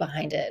energy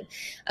behind it.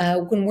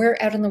 When we're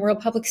out in the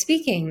world public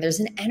speaking, there's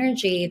an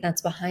energy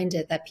that's behind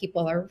it that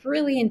people are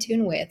really in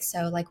tune with.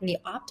 So like when you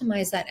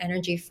optimize that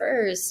energy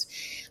first,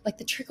 like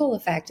the trickle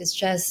effect is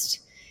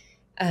just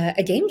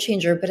a game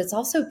changer, but it's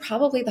also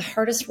probably the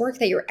hardest work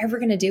that you're ever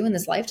going to do in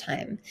this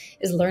lifetime,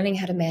 is learning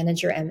how to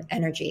manage your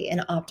energy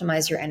and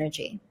optimize your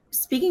energy.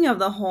 Speaking of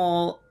the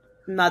whole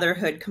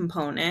motherhood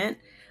component,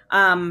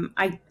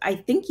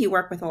 I think you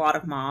work with a lot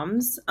of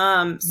moms.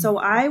 So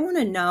I want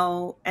to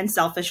know, and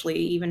selfishly,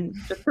 even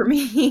just for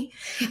me,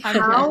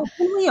 how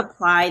can we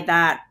apply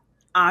that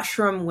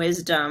ashram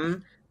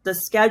wisdom, the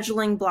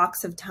scheduling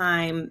blocks of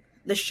time,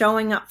 the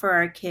showing up for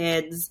our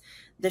kids,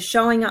 the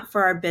showing up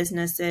for our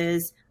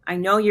businesses? I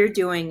know you're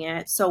doing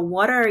it. So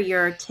what are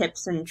your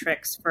tips and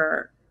tricks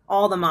for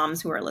all the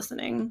moms who are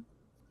listening?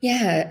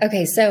 Yeah.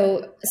 Okay.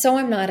 So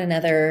I'm not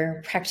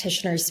another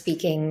practitioner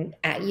speaking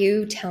at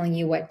you, telling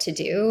you what to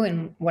do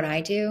and what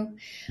I do.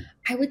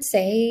 I would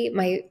say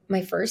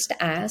my first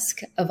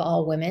ask of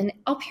all women,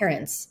 all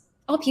parents,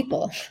 all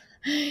people,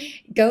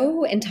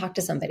 go and talk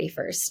to somebody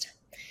first.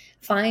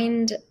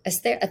 Find a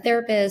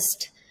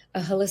therapist,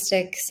 a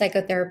holistic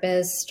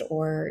psychotherapist,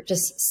 or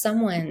just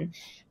someone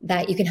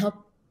that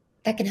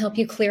can help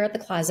you clear out the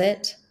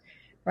closet,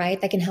 right?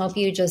 That can help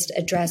you just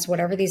address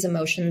whatever these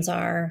emotions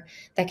are,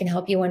 that can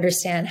help you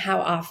understand how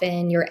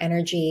often your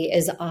energy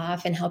is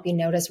off and help you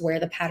notice where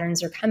the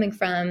patterns are coming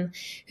from,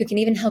 who can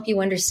even help you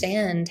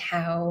understand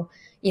how,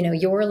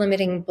 your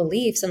limiting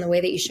beliefs and the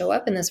way that you show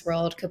up in this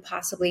world could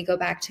possibly go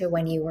back to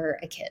when you were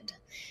a kid.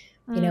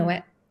 You know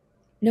what?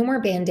 No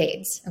more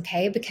Band-Aids,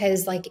 okay?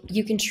 Because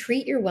you can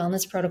treat your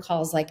wellness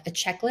protocols like a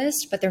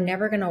checklist, but they're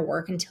never going to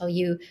work until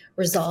you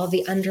resolve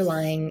the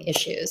underlying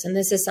issues. And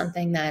this is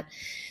something that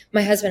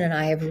my husband and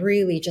I have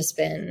really just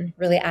been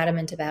really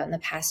adamant about in the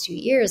past 2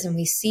 years. And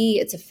we see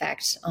its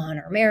effect on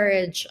our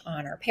marriage,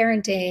 on our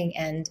parenting,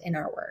 and in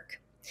our work.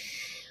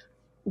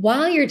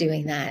 While you're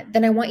doing that,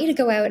 then I want you to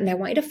go out and I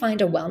want you to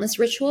find a wellness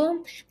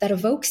ritual that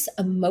evokes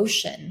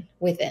emotion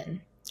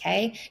within.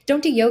 Okay.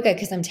 Don't do yoga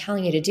because I'm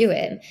telling you to do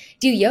it.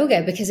 Do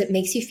yoga because it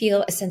makes you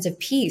feel a sense of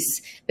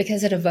peace,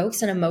 because it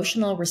evokes an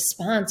emotional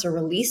response or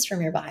release from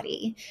your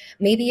body.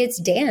 Maybe it's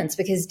dance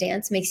because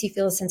dance makes you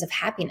feel a sense of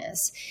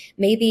happiness.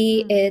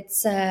 Maybe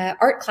it's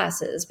art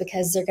classes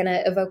because they're going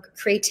to evoke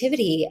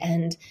creativity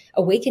and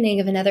awakening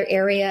of another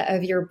area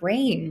of your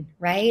brain,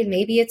 right?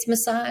 Maybe it's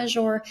massage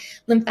or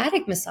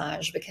lymphatic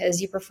massage because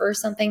you prefer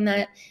something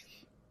that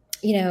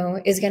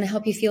is going to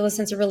help you feel a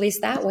sense of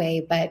release that way.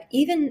 But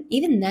even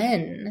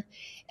then,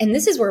 and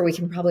this is where we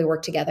can probably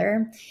work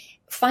together,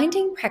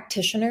 finding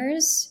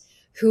practitioners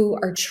who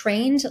are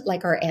trained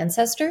like our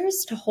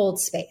ancestors to hold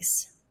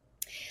space.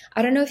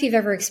 I don't know if you've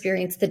ever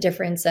experienced the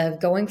difference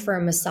of going for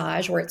a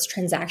massage where it's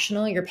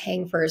transactional, you're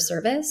paying for a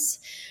service,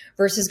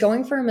 versus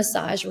going for a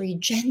massage where you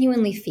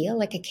genuinely feel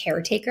like a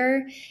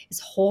caretaker is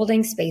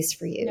holding space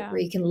for you, where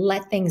you can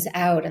let things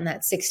out in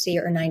that 60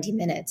 or 90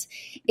 minutes.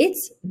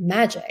 It's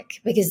magic,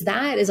 because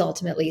that is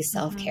ultimately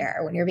self-care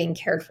when you're being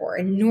cared for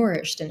and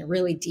nourished in a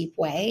really deep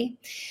way.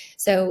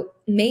 So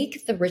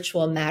make the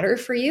ritual matter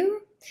for you.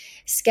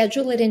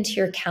 Schedule it into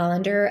your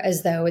calendar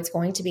as though it's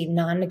going to be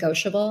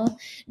non-negotiable.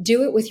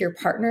 Do it with your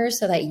partner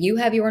so that you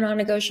have your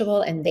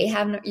non-negotiable and they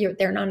have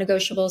their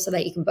non-negotiable, so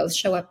that you can both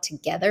show up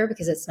together,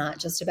 because it's not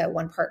just about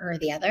one partner or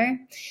the other.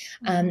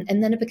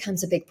 And then it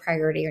becomes a big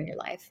priority in your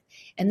life.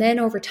 And then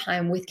over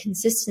time, with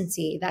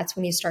consistency, that's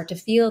when you start to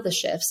feel the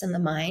shifts in the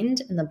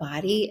mind and the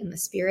body and the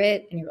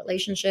spirit and your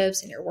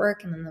relationships and your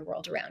work and then the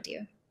world around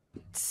you.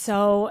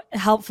 So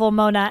helpful,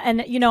 Mona.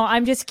 And,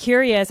 I'm just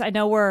curious, I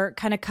know we're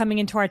kind of coming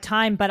into our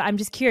time, but I'm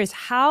just curious,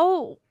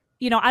 how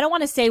I don't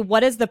want to say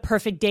what does the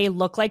perfect day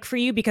look like for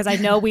you, because I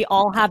know we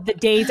all have the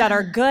days that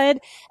are good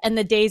and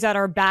the days that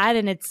are bad,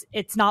 and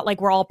it's not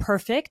like we're all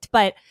perfect,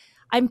 but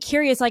I'm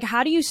curious, like,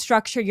 how do you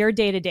structure your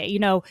day to day?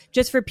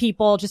 Just for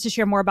people, just to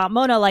share more about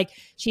Mona, like,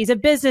 she's a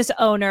business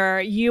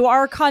owner. You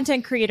are a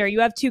content creator.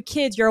 You have 2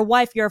 kids. You're a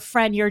wife. You're a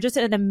friend. You're just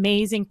an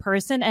amazing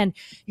person, and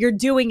you're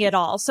doing it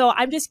all. So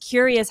I'm just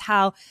curious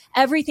how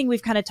everything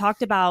we've kind of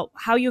talked about,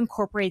 how you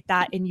incorporate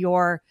that in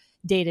your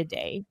day to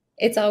day.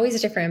 It's always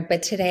different,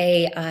 but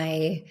today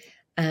I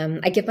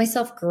give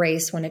myself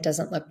grace when it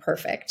doesn't look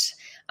perfect.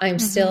 I'm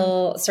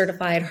still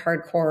certified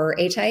hardcore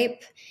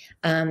A-type.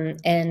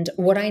 And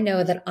what I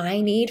know that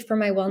I need for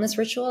my wellness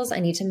rituals, I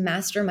need to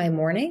master my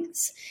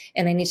mornings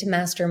and I need to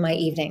master my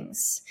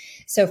evenings.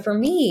 So for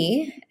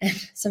me,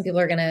 some people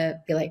are going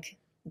to be like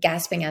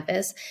gasping at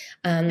this.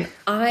 I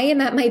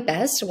am at my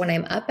best when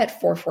I'm up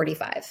at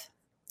 4:45.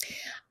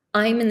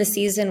 I'm in the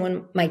season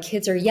when my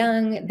kids are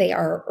young. They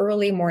are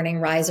early morning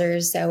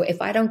risers. So if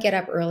I don't get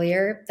up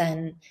earlier,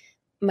 then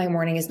my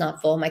morning is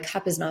not full. My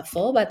cup is not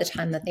full by the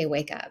time that they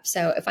wake up.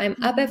 So if I'm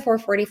up at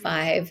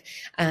 4:45,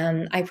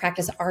 I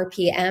practice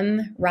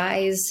RPM,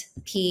 rise,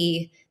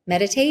 P,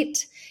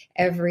 meditate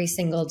every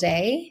single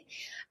day.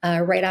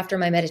 Right after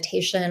my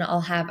meditation, I'll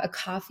have a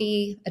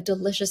coffee, a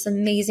delicious,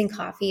 amazing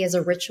coffee as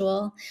a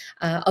ritual.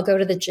 I'll go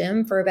to the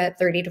gym for about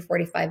 30 to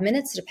 45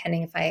 minutes,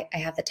 depending if I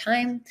have the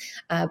time.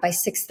 By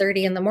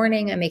 6:30 in the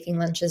morning, I'm making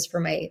lunches for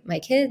my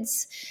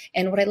kids.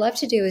 And what I love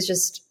to do is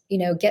just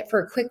get for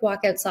a quick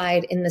walk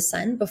outside in the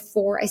sun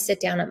before I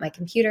sit down at my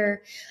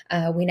computer.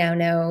 We now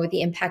know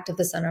the impact of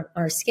the sun on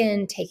our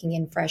skin, taking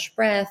in fresh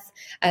breath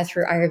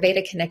through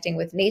Ayurveda, connecting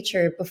with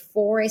nature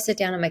before I sit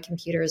down at my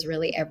computer is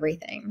really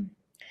everything.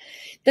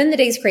 Then the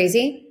day's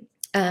crazy.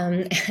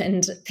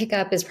 And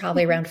pickup is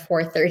probably around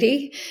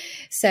 4:30.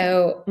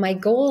 So my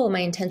goal,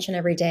 my intention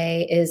every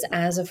day is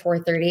as of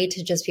 4:30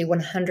 to just be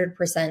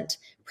 100%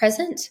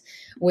 present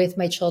with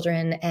my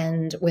children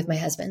and with my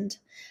husband.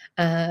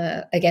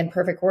 Again,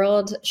 perfect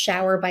world,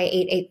 shower by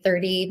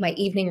 8:30. My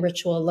evening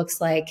ritual looks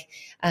like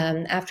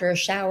after a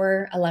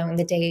shower, allowing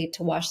the day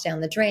to wash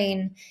down the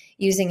drain,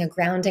 using a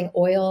grounding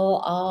oil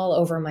all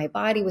over my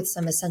body with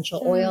some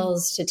essential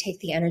oils to take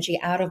the energy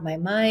out of my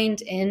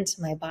mind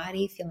into my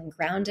body, feeling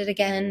grounded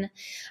again.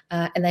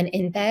 And then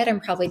in bed,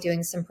 I'm probably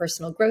doing some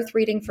personal growth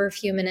reading for a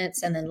few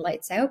minutes and then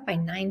lights out by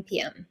 9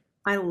 p.m.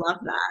 I love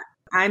that.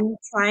 I'm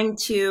trying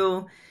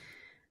to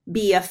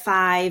be a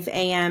 5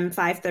 a.m.,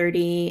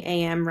 5:30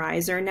 a.m.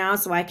 riser now,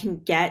 so I can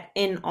get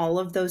in all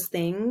of those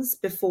things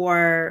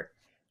before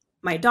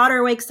my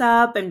daughter wakes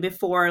up and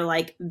before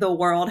like the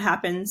world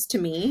happens to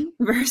me,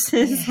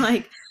 versus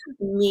like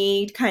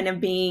me kind of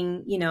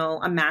being,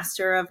 a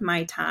master of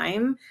my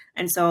time.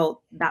 And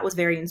so that was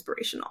very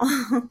inspirational.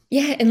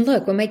 Yeah. And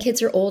look, when my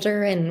kids are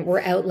older and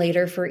we're out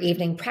later for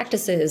evening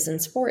practices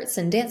and sports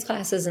and dance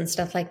classes and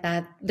stuff like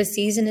that, the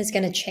season is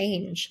going to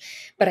change.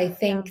 But I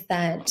think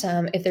that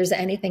if there's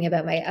anything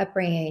about my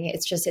upbringing,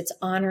 it's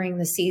honoring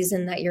the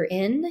season that you're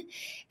in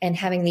and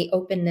having the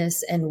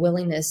openness and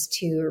willingness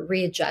to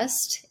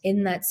readjust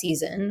in that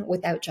season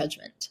without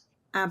judgment.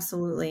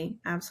 Absolutely.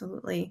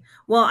 Absolutely.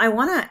 Well, I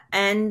want to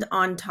end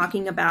on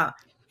talking about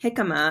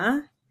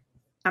jicama.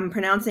 I'm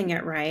pronouncing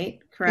it right,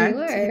 correct?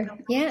 You are.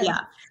 Yeah. Yeah.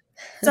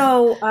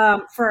 So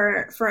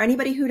for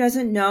anybody who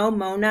doesn't know,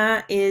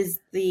 Mona is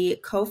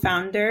the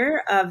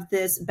co-founder of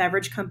this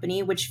beverage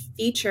company, which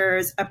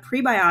features a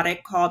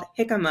prebiotic called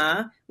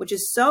jicama, which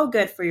is so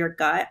good for your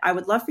gut. I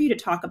would love for you to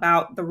talk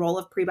about the role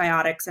of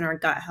prebiotics in our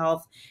gut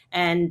health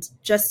and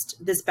just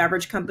this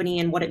beverage company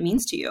and what it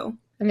means to you.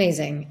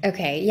 Amazing.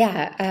 Okay.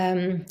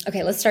 Yeah.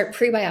 Okay. Let's start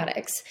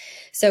prebiotics.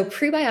 So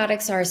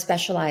prebiotics are a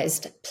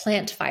specialized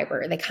plant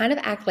fiber. They kind of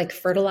act like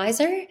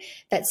fertilizer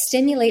that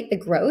stimulate the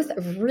growth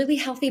of really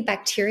healthy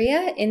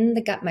bacteria in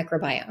the gut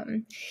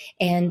microbiome.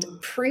 And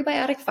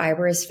prebiotic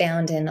fiber is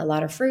found in a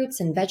lot of fruits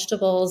and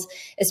vegetables,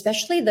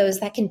 especially those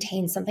that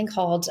contain something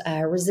called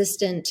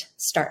resistant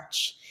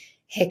starch.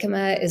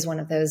 Jicama is one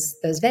of those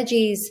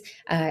veggies.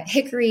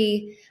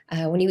 Hickory,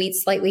 when you eat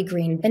slightly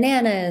green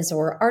bananas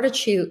or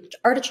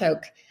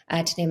artichoke,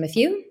 to name a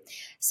few.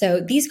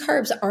 So these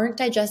carbs aren't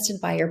digested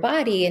by your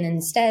body, and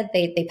instead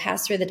they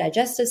pass through the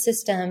digestive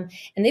system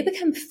and they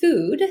become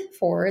food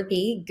for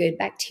the good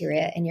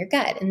bacteria in your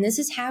gut. And this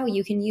is how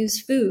you can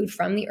use food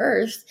from the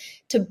earth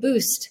to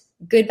boost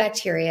good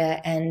bacteria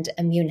and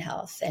immune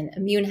health.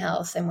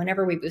 And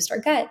whenever we boost our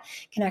gut,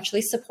 can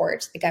actually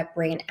support the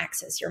gut-brain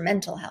axis, your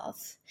mental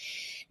health.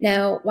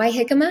 Now, why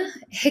jicama?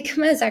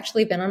 Jicama has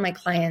actually been on my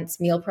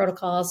clients' meal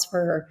protocols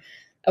for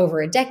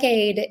over a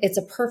decade. It's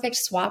a perfect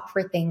swap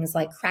for things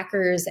like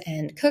crackers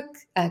and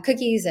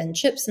cookies and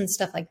chips and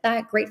stuff like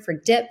that. Great for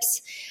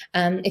dips.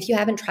 If you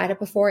haven't tried it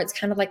before, it's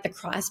kind of like the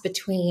cross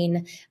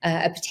between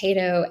a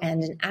potato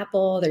and an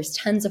apple. There's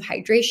tons of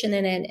hydration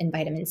in it and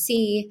vitamin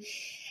C.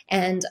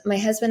 And my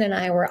husband and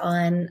I were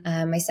on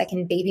my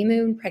second baby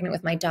moon, pregnant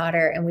with my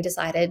daughter, and we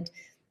decided,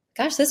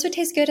 gosh, this would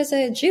taste good as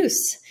a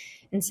juice.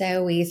 And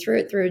so we threw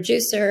it through a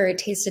juicer. It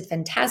tasted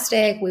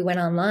fantastic. We went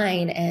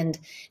online and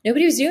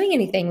nobody was doing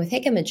anything with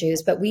jicama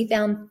juice, but we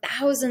found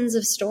thousands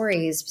of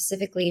stories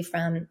specifically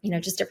from,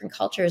 just different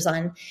cultures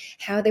on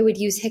how they would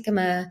use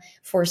jicama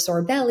for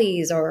sore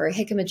bellies or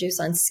jicama juice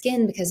on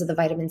skin because of the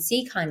vitamin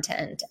C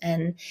content.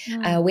 And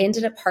we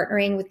ended up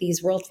partnering with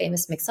these world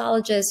famous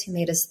mixologists who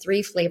made us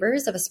 3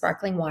 flavors of a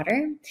sparkling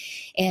water.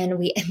 And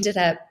we ended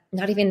up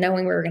not even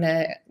knowing we were going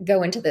to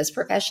go into this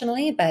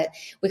professionally, but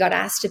we got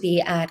asked to be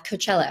at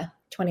Coachella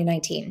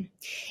 2019.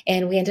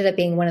 And we ended up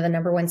being one of the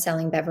 #1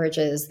 selling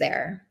beverages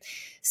there.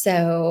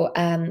 So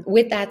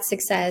with that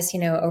success,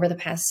 over the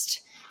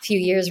past few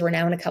years, we're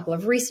now in a couple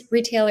of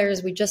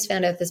retailers. We just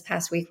found out this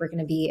past week we're going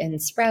to be in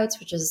Sprouts,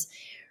 which is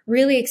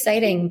really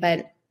exciting.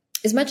 But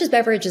as much as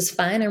beverage is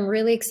fun, I'm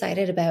really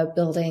excited about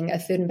building a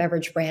food and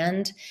beverage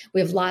brand. We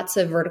have lots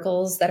of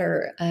verticals that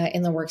are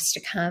in the works to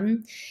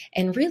come.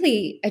 And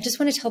really, I just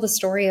want to tell the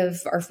story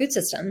of our food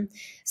system.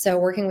 So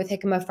working with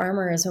jicama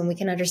farmers, when we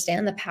can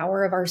understand the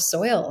power of our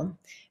soil,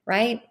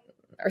 right?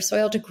 Our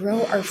soil to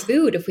grow our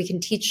food. If we can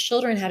teach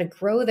children how to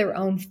grow their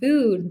own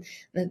food,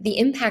 the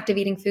impact of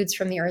eating foods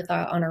from the earth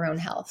on our own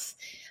health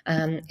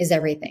is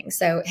everything.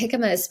 So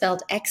jicama is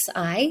spelled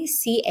Xicama.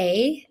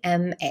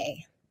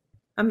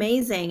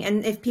 Amazing.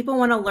 And if people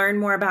want to learn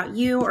more about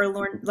you or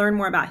learn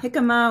more about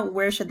jicama,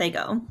 where should they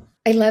go?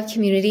 I love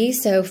community,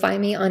 so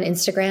find me on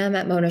Instagram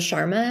at Mona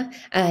Sharma.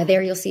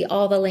 There you'll see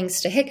all the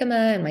links to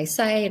jicama and my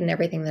site and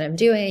everything that I'm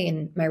doing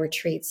and my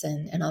retreats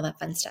and all that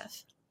fun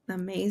stuff.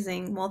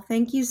 Amazing. Well,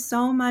 thank you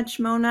so much,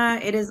 Mona.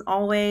 It is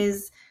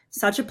always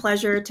such a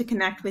pleasure to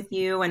connect with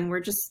you, and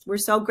we're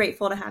so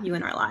grateful to have you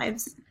in our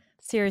lives.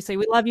 Seriously,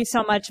 we love you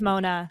so much,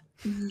 Mona.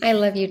 I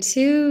love you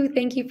too.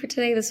 Thank you for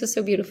today. This was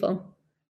so beautiful.